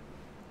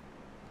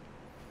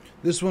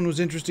 This one was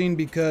interesting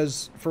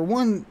because, for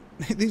one,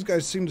 these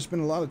guys seem to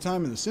spend a lot of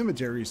time in the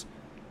cemeteries.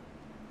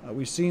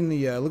 We've seen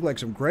the, looked like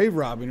some grave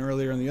robbing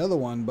earlier in the other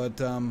one, but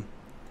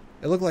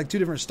it looked like two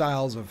different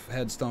styles of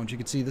headstones. You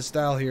can see this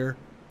style here,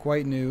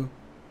 quite new,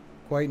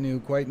 quite new,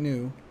 quite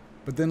new.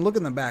 But then look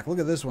in the back. Look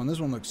at this one.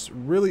 This one looks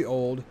really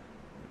old.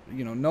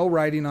 You know, no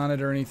writing on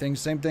it or anything.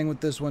 Same thing with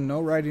this one, no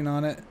writing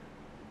on it.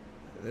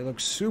 They look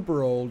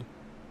super old.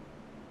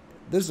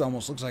 This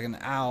almost looks like an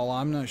owl.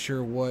 I'm not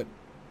sure what.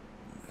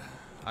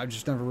 I've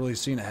just never really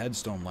seen a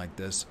headstone like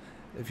this.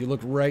 If you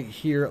look right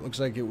here, it looks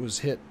like it was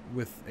hit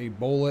with a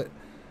bullet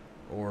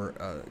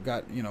or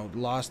got, you know,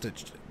 lost a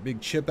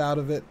big chip out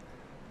of it.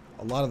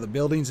 A lot of the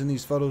buildings in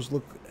these photos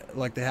look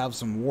like they have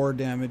some war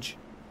damage.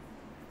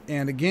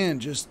 And again,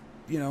 just,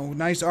 you know,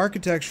 nice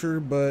architecture,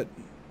 but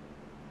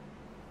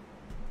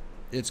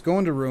it's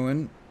going to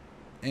ruin.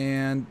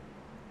 And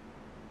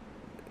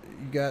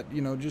you got,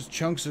 you know, just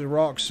chunks of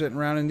rocks sitting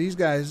around, and these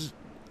guys,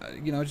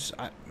 you know, just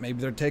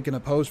maybe they're taking a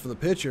pose for the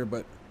picture,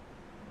 but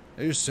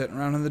they're just sitting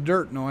around in the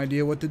dirt, no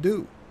idea what to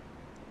do.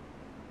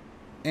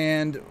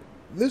 And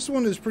this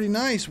one is pretty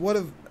nice. What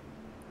if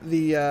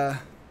the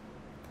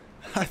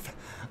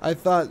I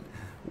thought,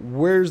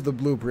 where's the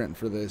blueprint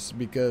for this?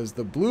 Because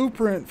the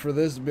blueprint for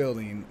this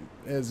building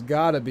has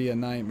got to be a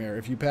nightmare.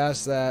 If you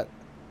pass that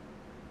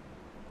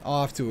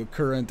off to a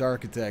current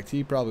architect,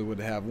 he probably would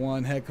have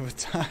one heck of a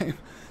time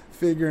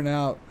figuring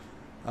out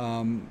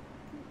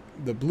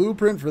the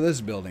blueprint for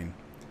this building.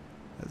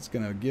 That's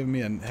gonna give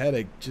me a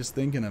headache just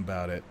thinking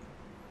about it.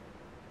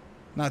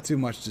 Not too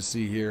much to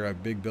see here, a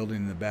big building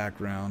in the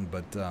background,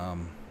 but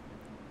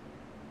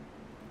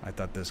I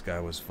thought this guy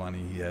was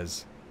funny. He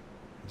has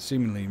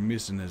seemingly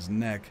missing his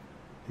neck.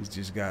 He's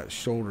just got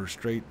shoulder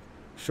straight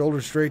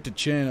to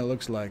chin, it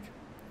looks like.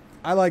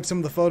 I like some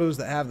of the photos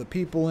that have the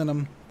people in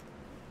them.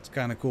 It's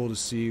kind of cool to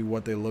see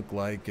what they look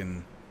like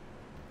and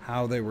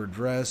how they were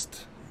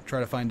dressed.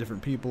 Try to find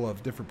different people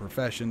of different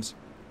professions.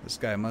 This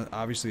guy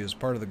obviously is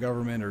part of the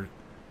government or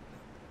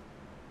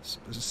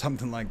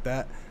something like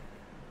that.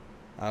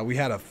 We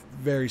had a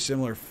very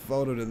similar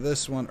photo to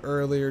this one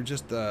earlier.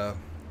 Just a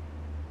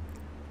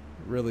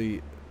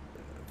really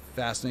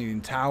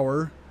fascinating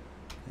tower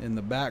in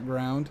the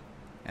background.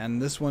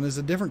 And this one is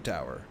a different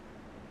tower.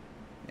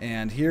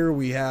 And here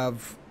we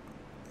have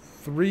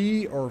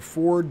 3 or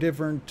 4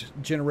 different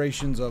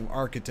generations of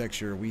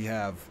architecture. We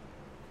have,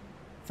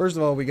 first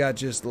of all, we got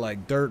just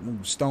like dirt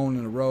and stone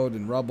in the road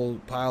and rubble,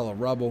 pile of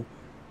rubble.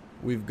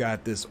 We've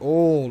got this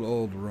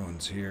old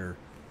ruins here.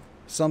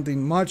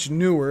 Something much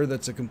newer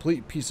that's a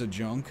complete piece of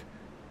junk.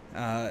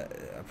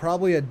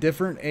 Probably a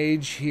different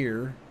age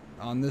here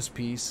on this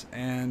piece,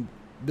 and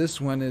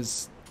this one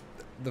is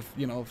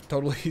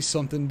totally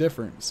something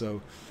different.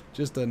 So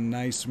just a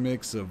nice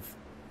mix of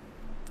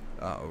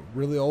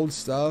really old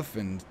stuff,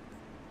 and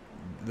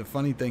the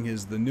funny thing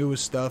is the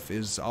newest stuff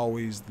is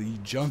always the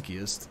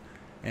junkiest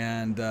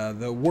and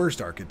the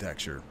worst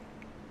architecture.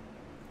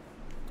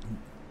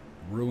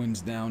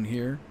 Ruins down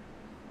here,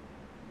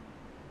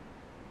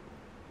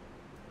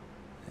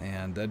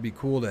 and that'd be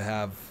cool to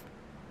have.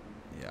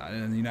 Yeah,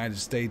 in the United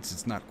States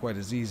it's not quite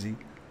as easy,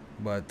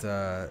 but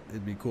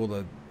it'd be cool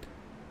to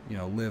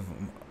live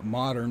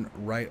modern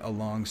right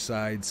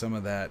alongside some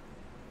of that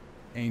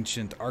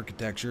ancient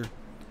architecture.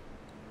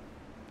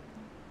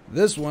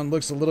 This one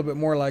looks a little bit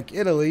more like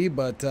Italy,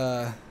 but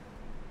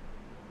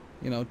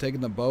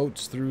taking the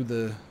boats through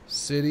the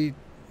city,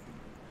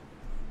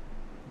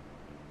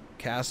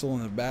 castle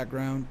in the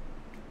background,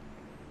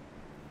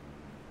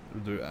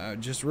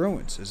 just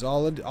ruins is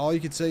all you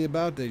could say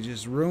about. They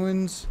just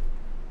ruins.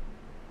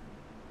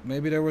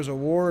 Maybe there was a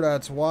war,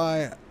 that's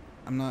why.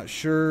 I'm not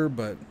sure,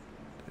 but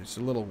it's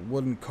a little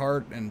wooden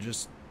cart and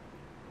just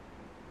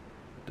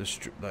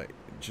destroyed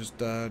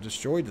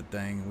the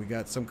thing. We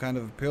got some kind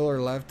of a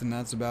pillar left, and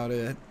that's about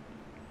it.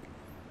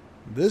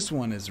 This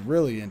one is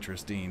really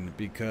interesting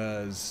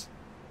because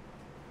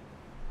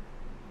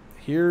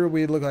here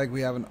we look like we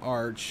have an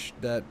arch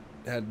that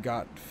had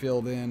got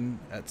filled in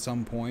at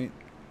some point,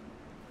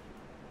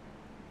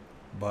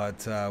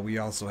 but we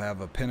also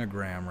have a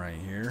pentagram right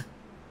here.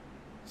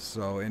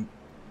 So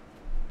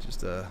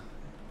just a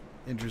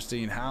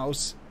interesting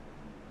house.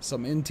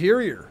 Some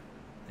interior,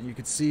 and you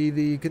could see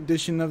the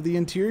condition of the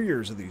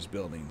interiors of these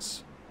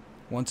buildings.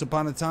 Once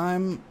upon a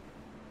time,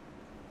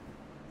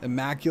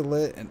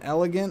 immaculate and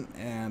elegant,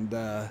 and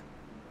I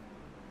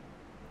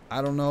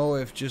don't know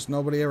if just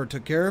nobody ever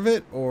took care of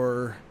it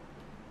or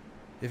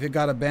if it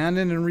got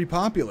abandoned and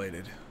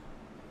repopulated.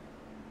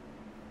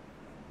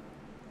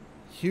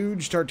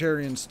 Huge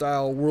Tartarian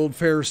style, World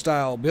Fair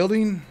style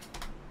building.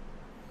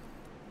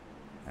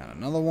 And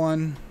another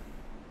one.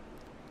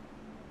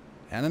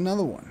 And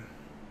another one.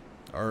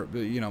 Or,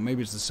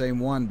 maybe it's the same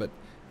one, but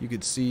you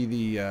could see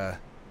the,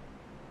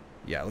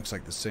 yeah, it looks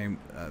like the same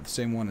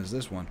one as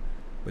this one.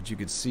 But you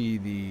could see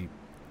the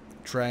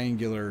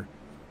triangular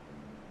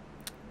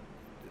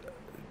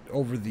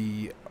over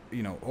the,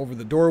 over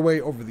the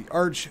doorway, over the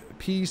arch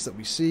piece that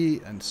we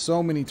see, and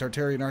so many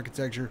Tartarian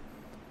architecture.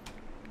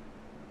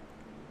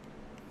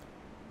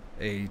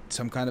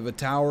 Some kind of a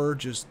tower,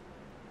 just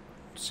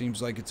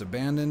seems like it's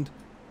abandoned,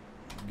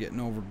 getting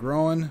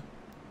overgrown.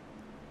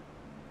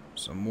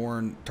 Some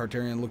more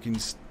Tartarian looking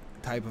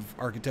type of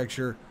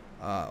architecture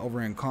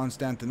over in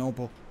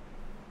Constantinople.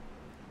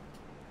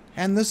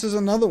 And this is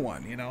another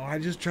one,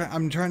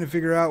 I'm trying to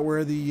figure out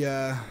where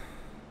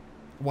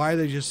why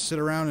they just sit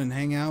around and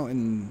hang out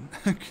in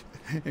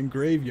in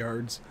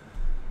graveyards.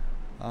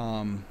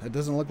 It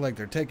doesn't look like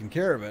they're taking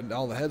care of it.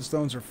 All the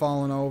headstones are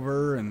falling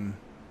over, and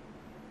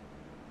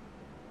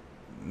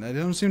they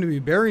don't seem to be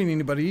burying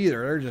anybody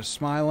either. They're just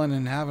smiling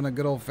and having a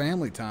good old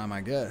family time,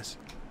 I guess.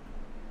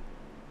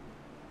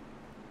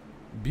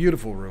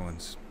 Beautiful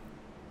ruins.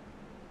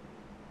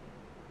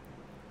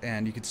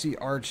 And you can see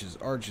arches,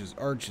 arches,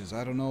 arches.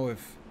 I don't know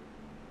if,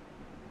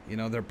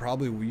 there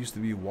probably used to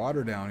be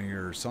water down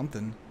here or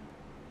something.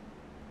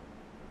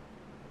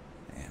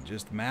 And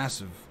just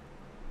massive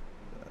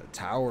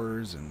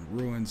towers and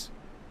ruins.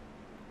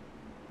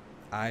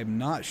 I'm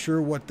not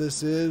sure what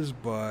this is,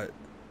 but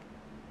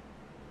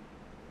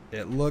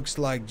it looks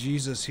like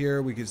Jesus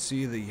here. We could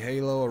see the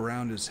halo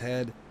around his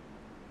head.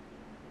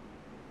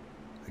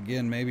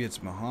 Again, maybe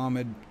it's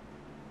Muhammad,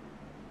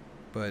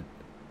 but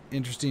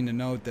interesting to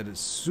note that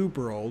it's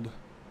super old.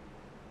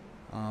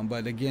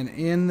 But again,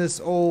 in this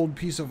old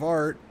piece of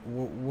art,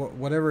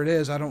 whatever it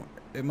is,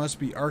 it must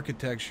be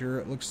architecture.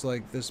 It looks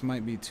like this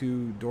might be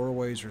two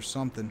doorways or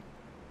something.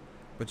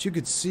 But you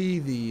could see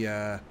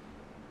the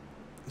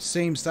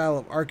same style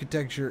of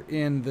architecture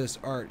in this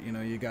art.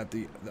 You got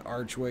the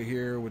archway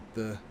here with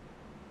the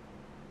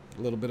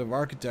little bit of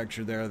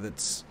architecture there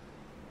that's,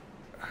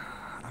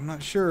 I'm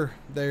not sure.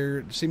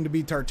 They seem to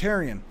be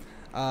Tartarian.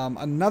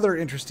 Another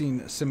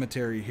interesting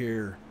cemetery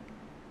here.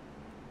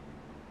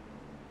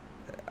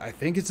 I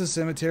think it's a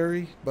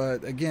cemetery,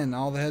 but again,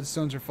 all the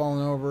headstones are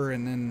falling over,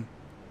 and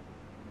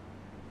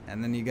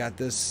then you got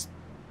this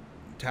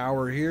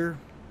tower here,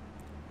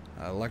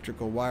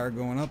 electrical wire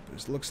going up,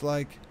 it looks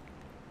like,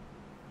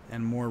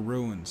 and more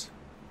ruins.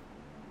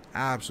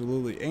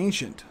 Absolutely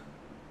ancient.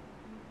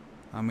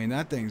 I mean,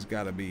 that thing's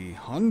got to be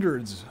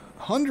hundreds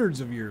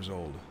of years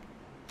old.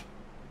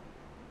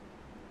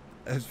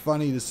 It's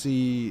funny to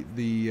see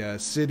the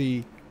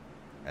city,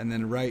 and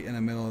then right in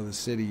the middle of the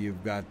city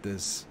you've got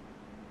this,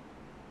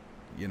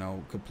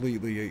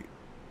 completely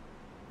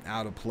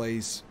out of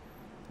place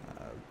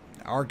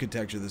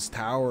architecture. This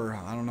tower,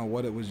 I don't know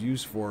what it was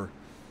used for,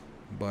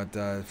 but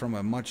from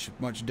a much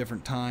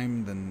different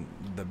time than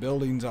the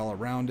buildings all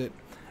around it.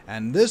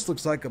 And this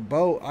looks like a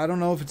boat. I don't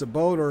know if it's a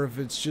boat or if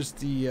it's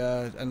just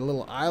a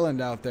little island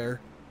out there,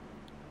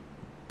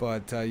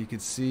 But you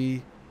could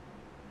see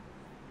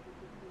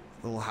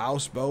a little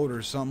houseboat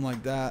or something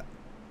like that.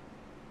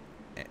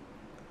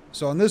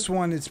 So on this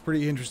one, it's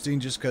pretty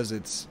interesting just because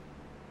it's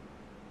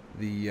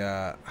the,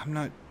 I'm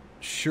not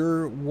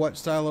sure what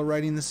style of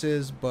writing this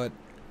is, but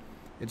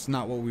it's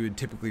not what we would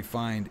typically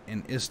find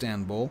in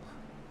Istanbul.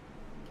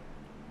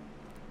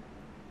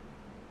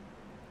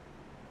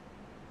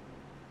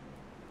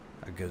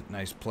 A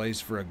nice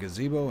place for a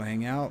gazebo,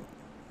 hang out.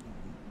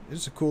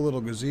 It's a cool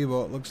little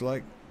gazebo, it looks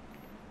like.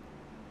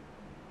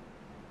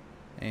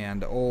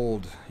 And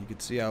old, you can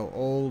see how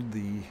old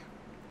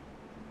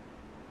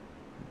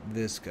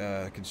this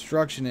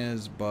construction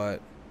is,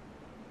 but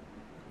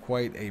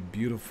quite a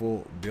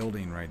beautiful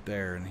building right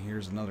there. And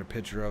here's another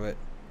picture of it.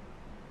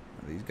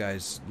 These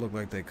guys look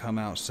like they come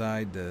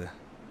outside to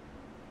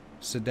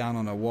sit down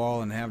on a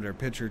wall and have their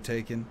picture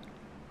taken.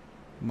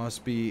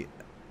 Might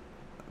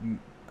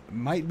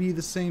be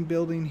the same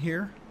building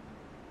here.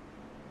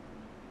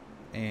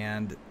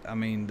 And I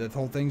mean, the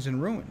whole thing's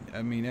in ruin.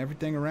 I mean,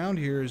 everything around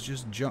here is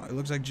just junk. It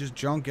looks like just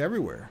junk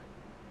everywhere.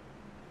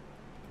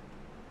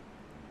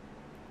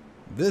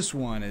 This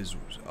one is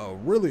a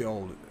really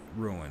old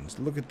ruins.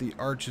 Look at the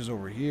arches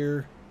over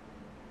here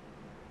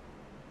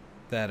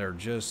that are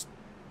just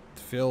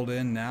filled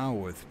in now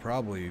with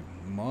probably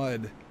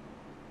mud.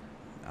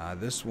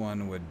 This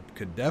one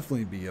could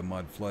definitely be a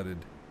mud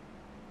flooded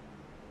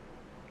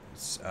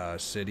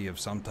city of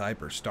some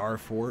type, or star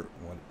fort,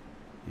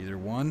 either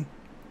one.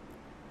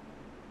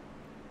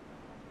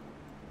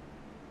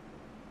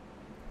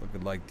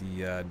 Look like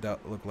the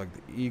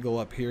eagle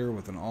up here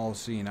with an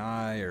all-seeing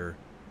eye, or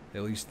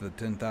at least the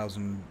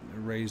 10,000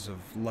 rays of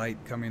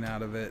light coming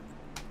out of it.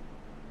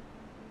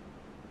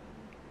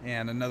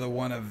 And another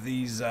one of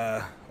these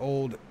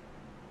old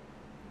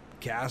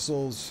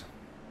castles,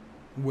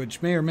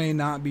 which may or may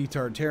not be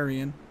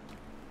Tartarian,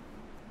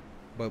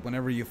 but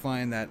whenever you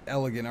find that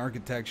elegant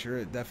architecture,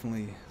 it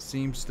definitely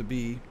seems to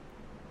be.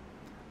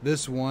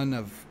 This one,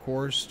 of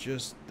course,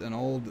 just an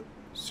old,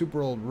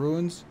 super old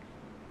ruins.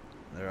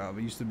 There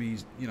used to be,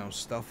 you know,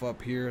 stuff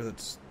up here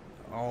that's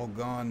all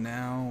gone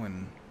now.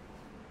 And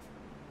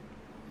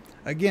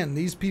again,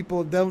 these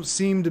people don't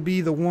seem to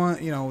be the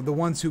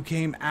ones who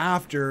came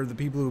after the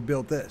people who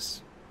built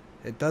this.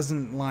 It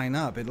doesn't line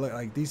up. It look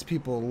like these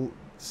people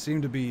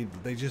seem to be,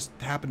 they just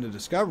happened to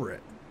discover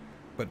it.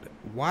 But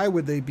why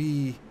would they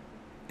be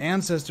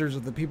ancestors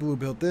of the people who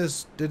built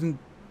this? Didn't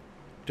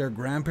their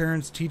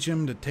grandparents teach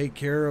them to take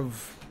care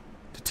of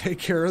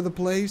the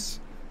place?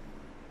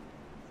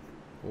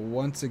 Well,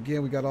 once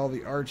again, we got all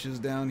the arches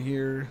down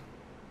here,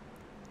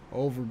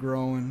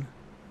 overgrown.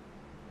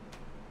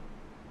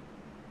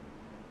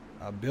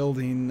 A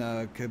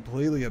building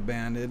completely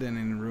abandoned and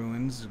in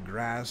ruins.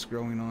 Grass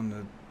growing on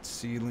the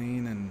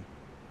ceiling, and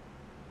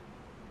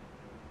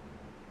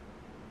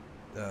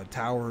the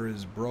tower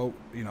is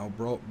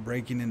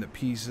breaking into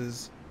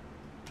pieces.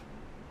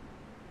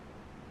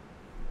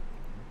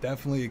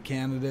 Definitely a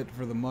candidate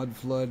for the mud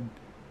flood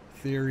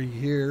theory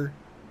here.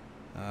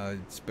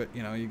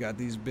 You got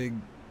these big,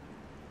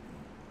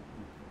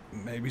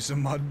 maybe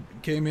some mud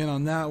came in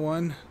on that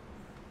one.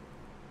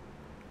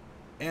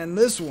 And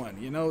this one,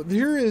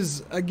 here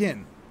is,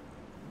 again,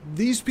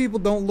 these people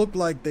don't look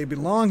like they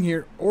belong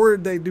here, or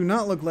they do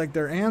not look like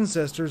they're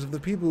ancestors of the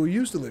people who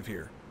used to live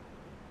here.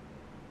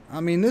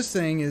 I mean, this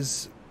thing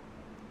is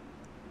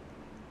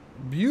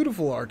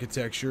beautiful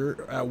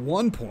architecture at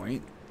one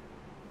point.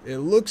 It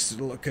looks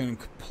like in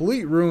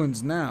complete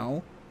ruins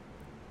now.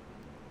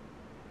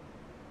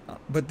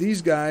 But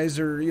these guys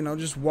are,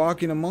 just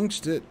walking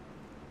amongst it.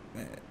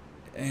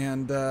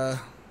 And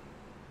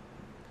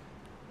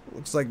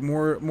looks like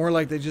more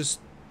like they just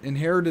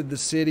inherited the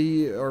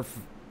city, or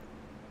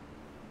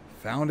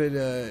found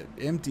it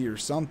empty or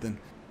something.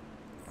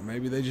 Or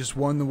maybe they just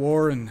won the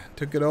war and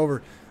took it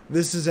over.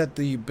 This is at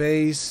the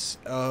base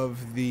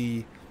of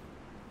the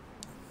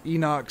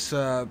Enoch's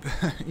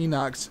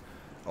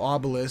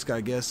obelisk,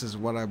 I guess is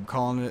what I'm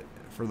calling it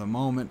for the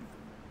moment.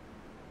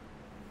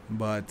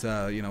 But,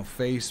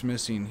 face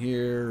missing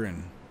here,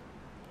 and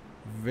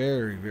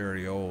very,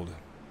 very old.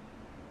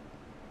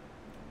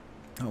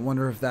 I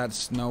wonder if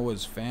that's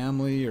Noah's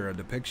family or a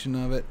depiction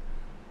of it.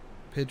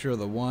 Picture of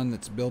the one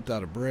that's built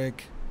out of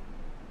brick.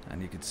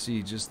 And you can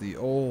see just the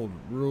old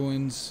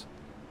ruins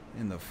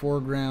in the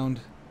foreground.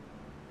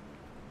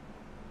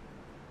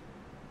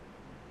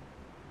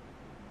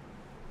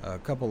 A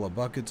couple of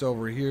buckets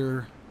over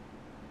here.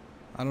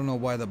 I don't know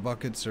why the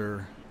buckets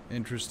are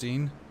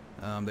interesting.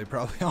 They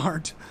probably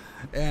aren't.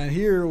 And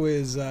here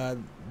was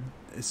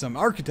some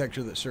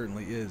architecture that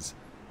certainly is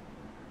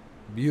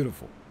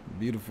beautiful.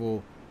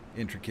 Beautiful,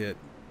 intricate,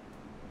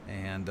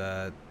 and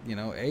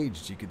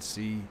aged. You could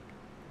see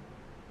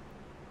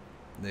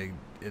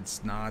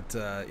it's not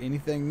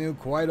anything new,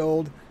 quite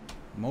old,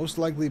 most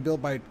likely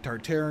built by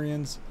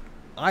Tartarians.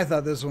 I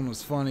thought this one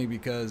was funny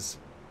because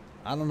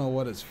I don't know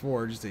what it's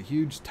for, just a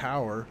huge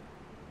tower,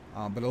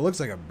 but it looks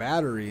like a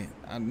battery.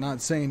 I'm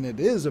not saying it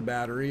is a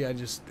battery,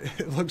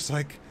 it looks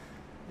like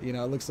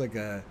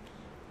a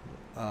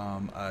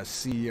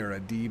C or a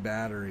D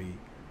battery.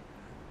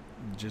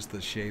 just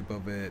the shape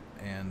of it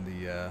and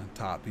the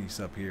top piece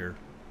up here.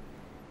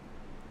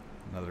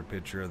 Another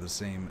picture of the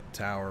same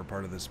tower,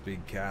 part of this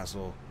big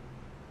castle.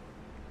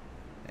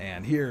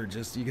 And here,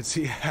 just you can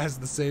see it has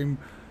the same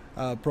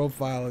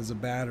profile as a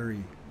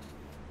battery.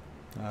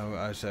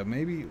 I said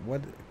maybe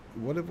what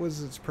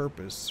was its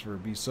purpose for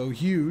it be so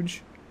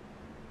huge?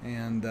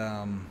 And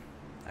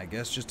I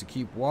guess just to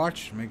keep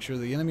watch, make sure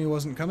the enemy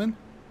wasn't coming.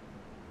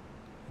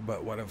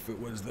 But what if it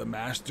was the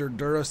Master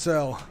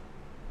Duracell?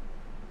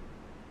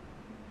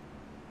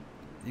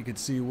 You could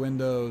see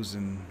windows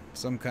and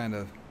some kind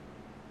of,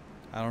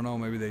 I don't know,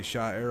 maybe they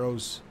shot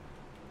arrows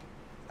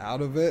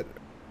out of it.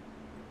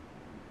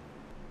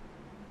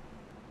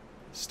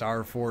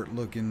 Star Fort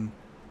looking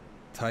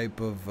type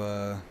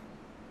of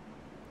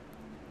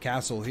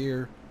castle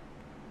here.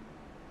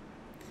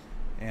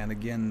 And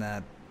again,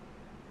 that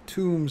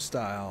tomb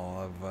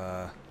style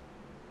of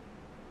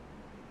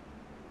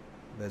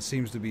that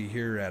seems to be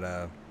here at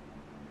a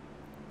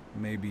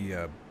maybe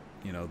a,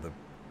 you know, the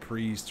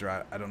priest,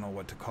 or I don't know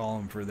what to call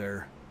them for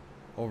there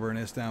over in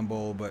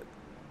Istanbul, but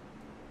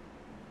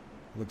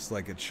looks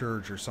like a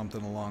church or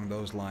something along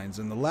those lines.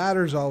 And the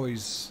ladders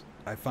always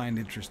I find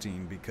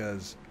interesting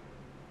because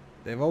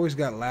they've always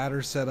got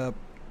ladders set up,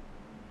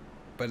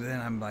 but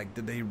then I'm like,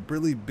 did they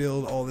really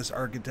build all this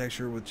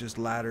architecture with just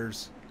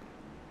ladders?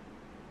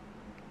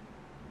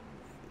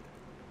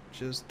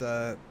 Just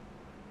a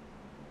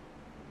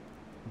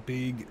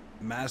big,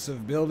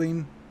 massive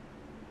building,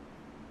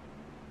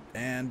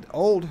 and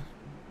old,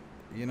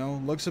 you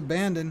know, looks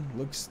abandoned.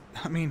 Looks,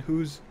 I mean,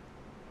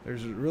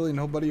 there's really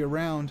nobody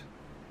around.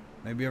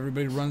 Maybe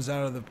everybody runs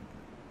out of the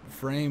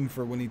frame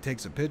for when he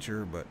takes a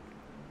picture, but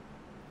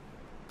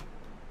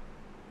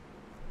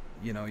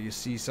you know, you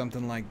see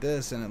something like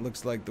this and it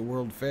looks like the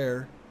World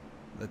Fair,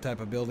 the type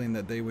of building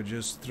that they would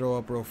just throw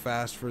up real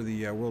fast for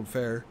the World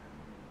Fair.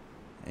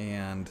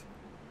 And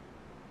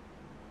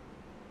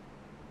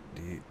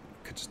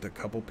just a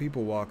couple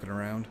people walking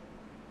around.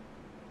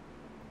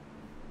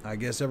 I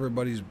guess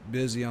everybody's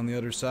busy on the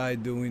other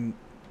side doing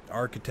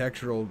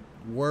architectural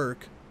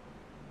work.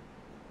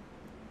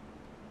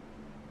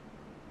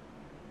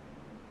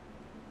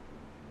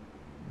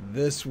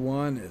 This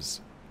one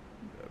is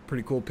a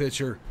pretty cool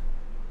picture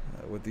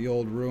with the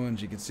old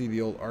ruins. You can see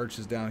the old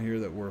arches down here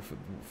that were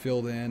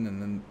filled in,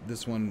 and then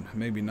this one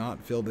maybe not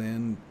filled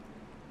in.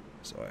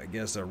 So I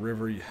guess a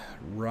river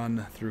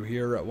run through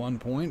here at one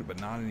point,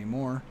 but not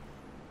anymore.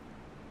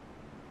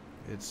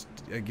 It's,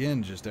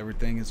 again, just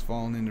everything has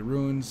fallen into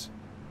ruins.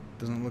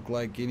 Doesn't look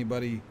like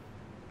anybody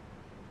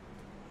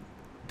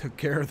took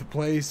care of the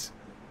place.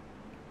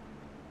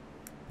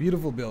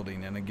 Beautiful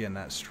building, and again,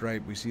 that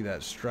stripe, we see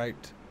that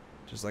striped,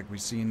 just like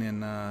we've seen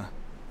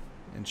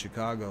in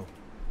Chicago.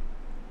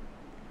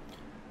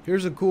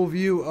 Here's a cool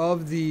view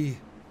of the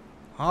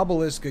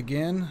obelisk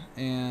again,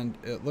 and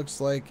it looks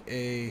like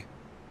a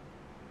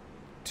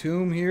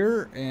tomb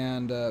here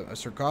and a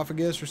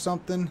sarcophagus or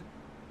something.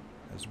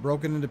 It's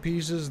broken into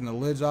pieces, and the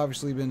lid's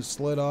obviously been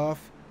slid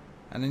off,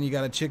 and then you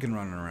got a chicken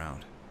running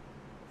around,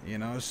 you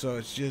know. So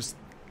it's just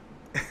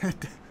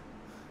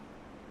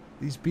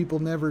these people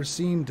never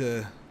seem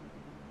to,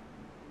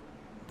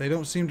 they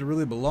don't seem to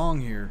really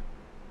belong here,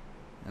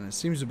 and it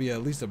seems to be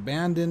at least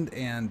abandoned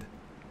and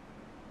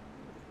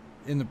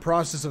in the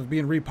process of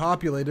being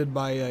repopulated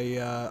by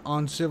a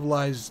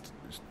uncivilized,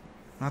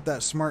 not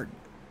that smart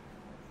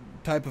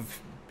type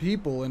of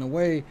people in a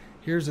way.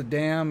 Here's a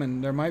dam,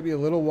 and there might be a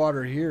little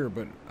water here,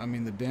 but I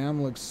mean, the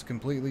dam looks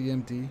completely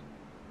empty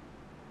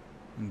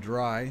and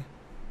dry.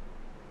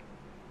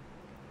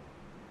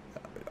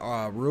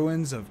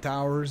 Ruins of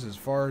towers as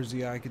far as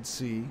the eye could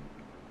see.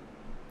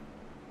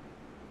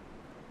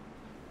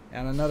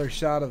 And another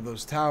shot of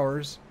those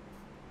towers.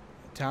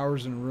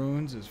 Towers and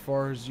ruins as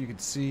far as you could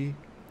see.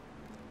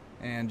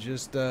 And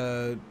just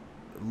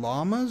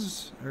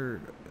llamas, or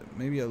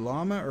maybe a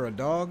llama or a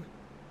dog.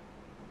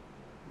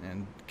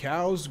 And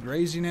cows,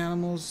 grazing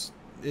animals.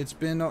 It's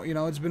been, you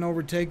know, it's been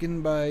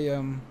overtaken by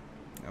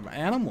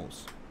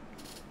animals.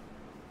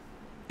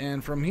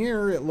 And from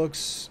here, it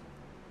looks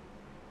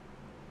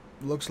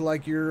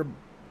like you're,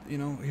 you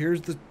know,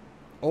 here's the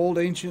old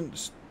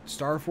ancient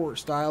Star Fort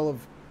style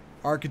of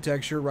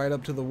architecture right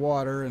up to the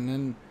water, and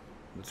then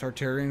the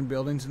Tartarian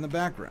buildings in the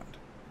background.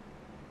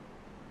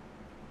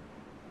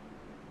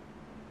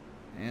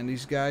 And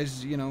these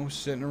guys, you know,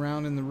 sitting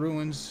around in the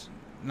ruins,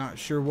 not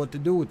sure what to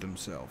do with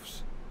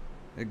themselves.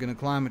 They're gonna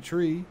climb a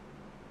tree,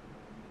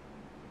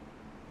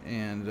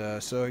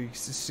 and so you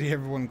see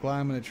everyone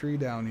climbing a tree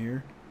down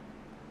here.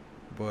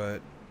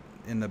 But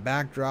in the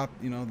backdrop,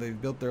 you know, they've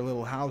built their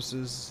little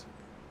houses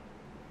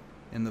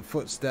in the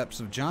footsteps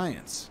of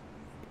giants.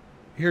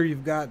 Here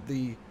you've got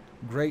the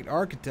great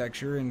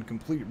architecture in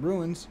complete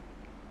ruins,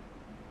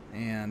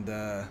 and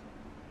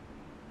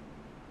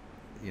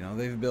you know,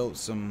 they built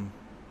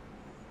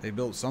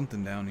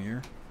something down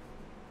here.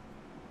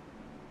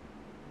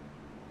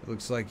 It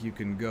looks like you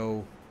can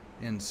go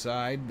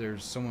inside.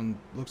 There's someone,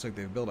 looks like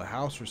they've built a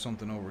house or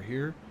something over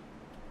here,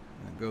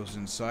 and it goes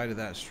inside of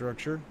that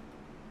structure.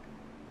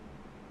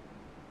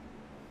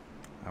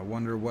 I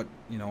wonder what,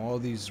 you know, all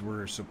these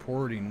were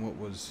supporting. What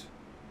was,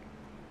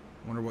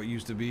 wonder what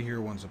used to be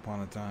here once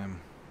upon a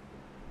time.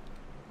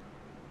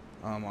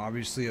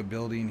 Obviously a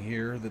building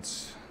here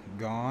that's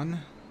gone,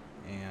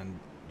 and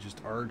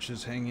just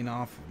arches hanging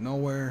off of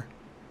nowhere.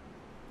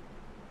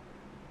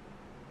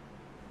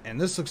 And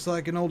this looks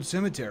like an old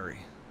cemetery.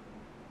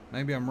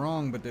 Maybe I'm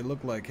wrong, but they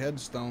look like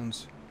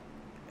headstones.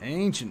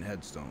 Ancient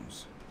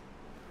headstones.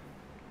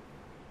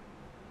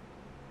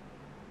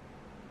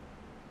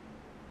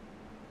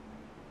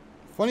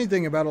 Funny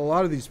thing about a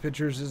lot of these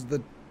pictures is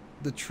that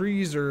the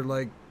trees are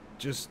like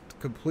just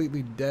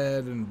completely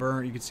dead and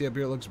burnt. You can see up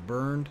here it looks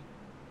burned.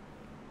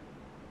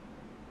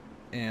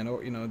 And,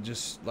 you know,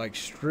 just like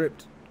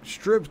stripped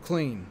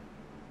clean.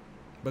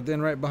 But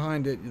then right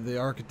behind it, the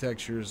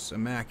architecture is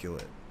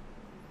immaculate.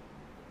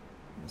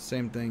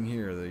 Same thing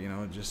here, you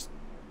know, just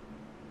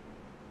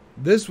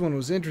this one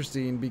was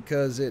interesting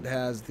because it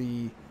has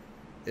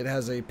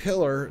a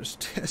pillar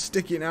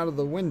sticking out of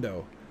the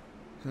window.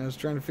 And I was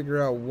trying to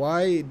figure out,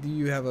 why do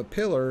you have a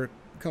pillar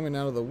coming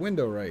out of the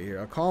window right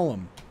here, a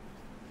column?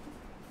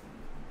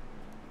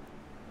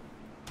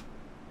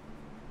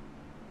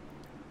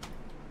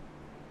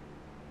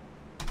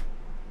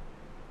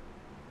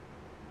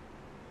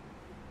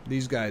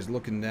 These guys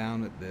looking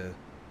down at the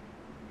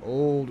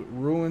old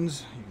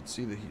ruins. You can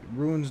see the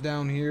ruins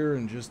down here,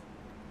 and just,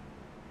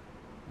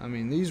 I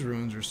mean, these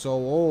ruins are so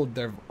old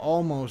they've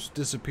almost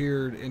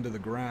disappeared into the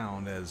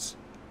ground as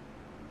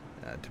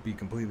to be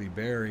completely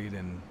buried,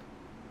 and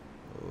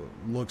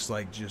looks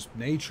like just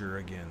nature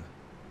again.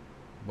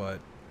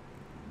 But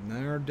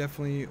there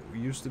definitely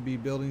used to be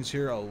buildings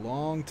here a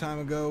long time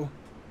ago.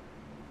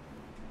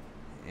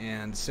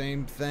 And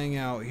same thing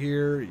out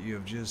here. You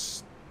have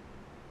just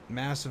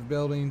massive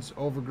buildings,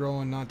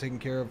 overgrown, not taken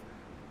care of,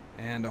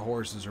 and the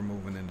horses are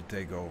moving in to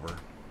take over.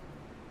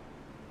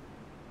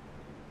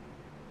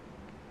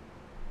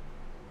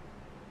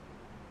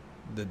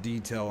 The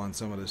detail on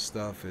some of this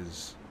stuff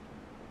is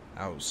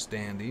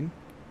outstanding.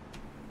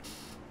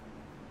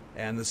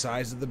 And the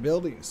size of the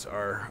buildings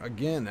are,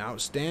 again,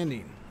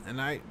 outstanding. And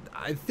I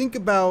think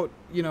about,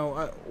 you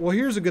know, well,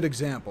 here's a good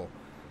example.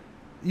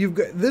 You've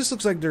got, this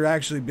looks like they're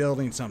actually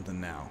building something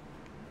now.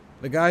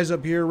 The guys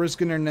up here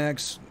risking their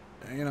necks.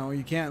 You know,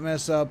 you can't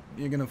mess up.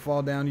 You're going to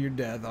fall down to your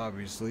death,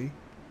 obviously.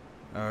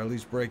 Or at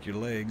least break your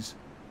legs.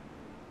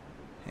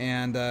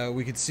 And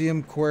we could see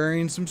them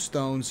quarrying some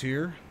stones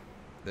here.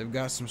 They've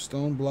got some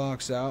stone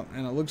blocks out.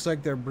 And it looks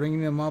like they're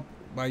bringing them up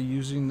by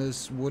using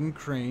this wooden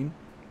crane.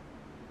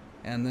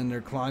 And then they're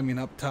climbing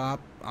up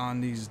top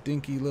on these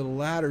dinky little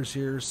ladders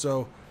here.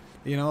 So,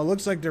 you know, it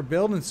looks like they're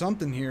building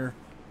something here.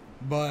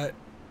 But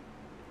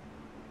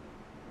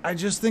I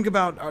just think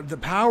about the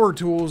power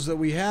tools that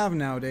we have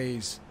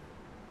nowadays.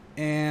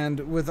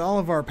 And with all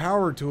of our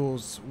power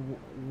tools,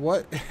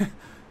 what,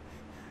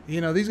 you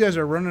know, these guys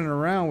are running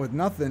around with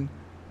nothing.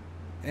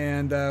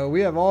 And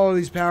we have all of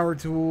these power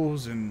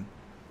tools, and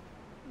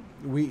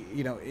we,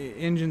 you know,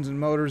 engines and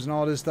motors and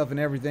all this stuff and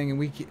everything. And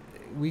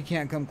we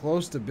can't come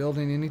close to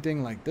building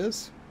anything like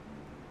this.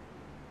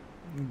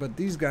 But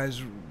these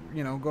guys,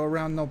 you know, go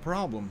around no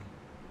problem.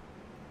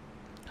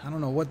 I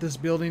don't know what this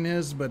building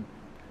is, but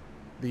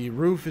the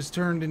roof is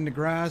turned into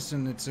grass,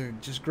 and it's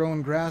just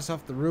growing grass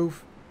off the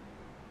roof.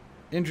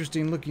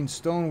 Interesting looking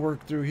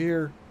stonework through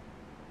here,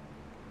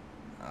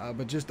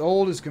 but just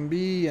old as can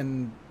be.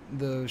 And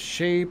the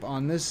shape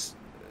on this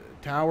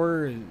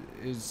tower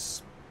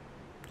is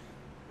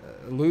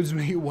eludes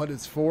me what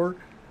it's for.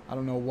 I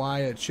don't know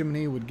why a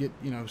chimney would get,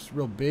 you know,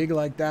 real big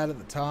like that at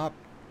the top.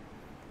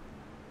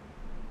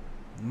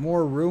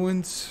 More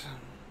ruins,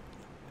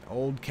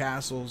 old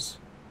castles.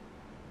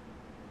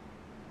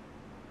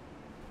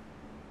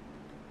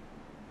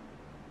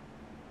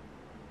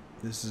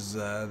 This is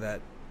that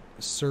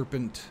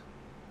serpent,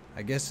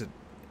 I guess it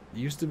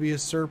used to be a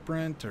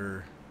serpent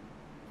or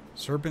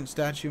serpent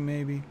statue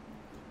maybe.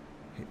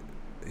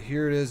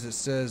 Here it is. It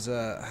says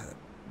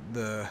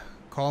the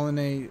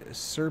colonnade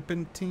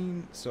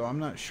serpentine, so I'm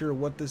not sure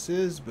what this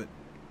is, but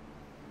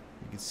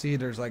you can see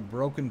there's like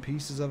broken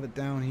pieces of it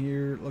down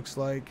here, it looks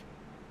like.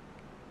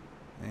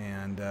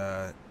 And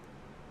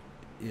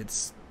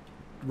it's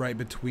right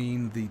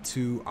between the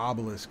two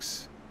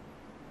obelisks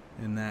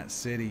in that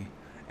city.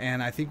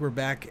 And I think we're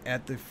back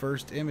at the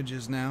first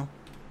images now.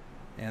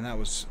 And that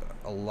was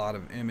a lot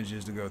of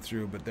images to go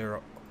through, but they're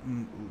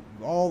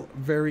all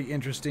very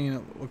interesting.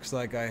 It looks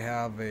like I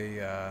have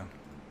a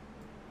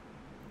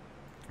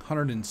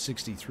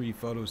 163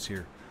 photos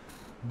here.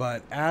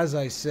 But as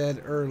I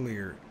said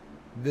earlier,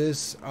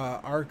 this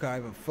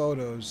archive of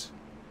photos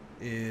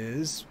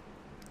is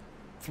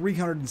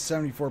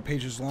 374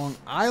 pages long.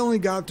 I only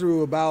got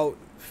through about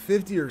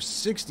 50 or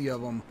 60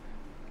 of them.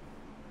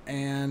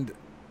 And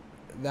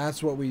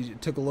that's what we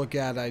took a look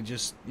at. I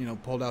just, you know,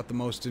 pulled out the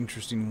most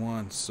interesting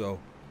ones. So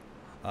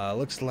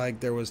looks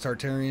like there was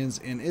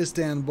Tartarians in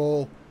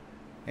Istanbul,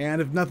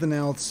 and if nothing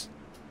else,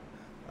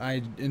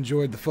 I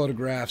enjoyed the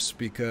photographs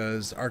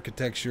because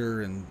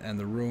architecture and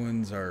the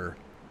ruins are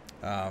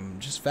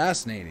just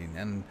fascinating.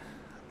 And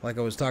like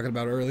I was talking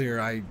about earlier,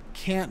 I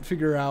can't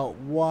figure out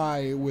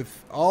why,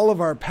 with all of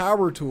our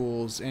power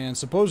tools and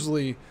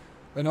supposedly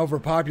an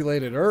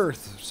overpopulated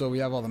Earth, so we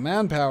have all the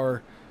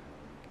manpower,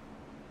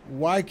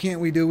 why can't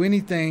we do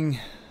anything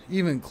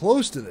even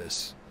close to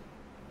this?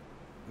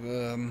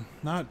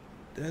 Not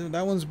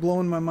that one's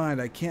blowing my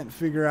mind. I can't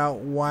figure out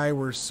why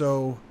we're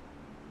so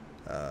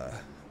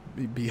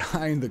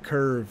behind the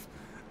curve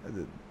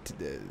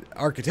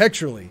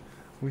architecturally.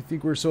 We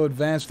think we're so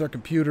advanced with our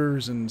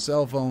computers and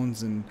cell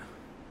phones and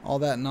all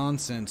that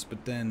nonsense,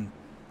 but then,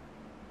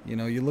 you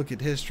know, you look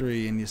at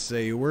history and you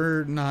say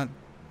we're not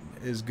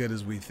as good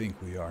as we think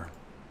we are.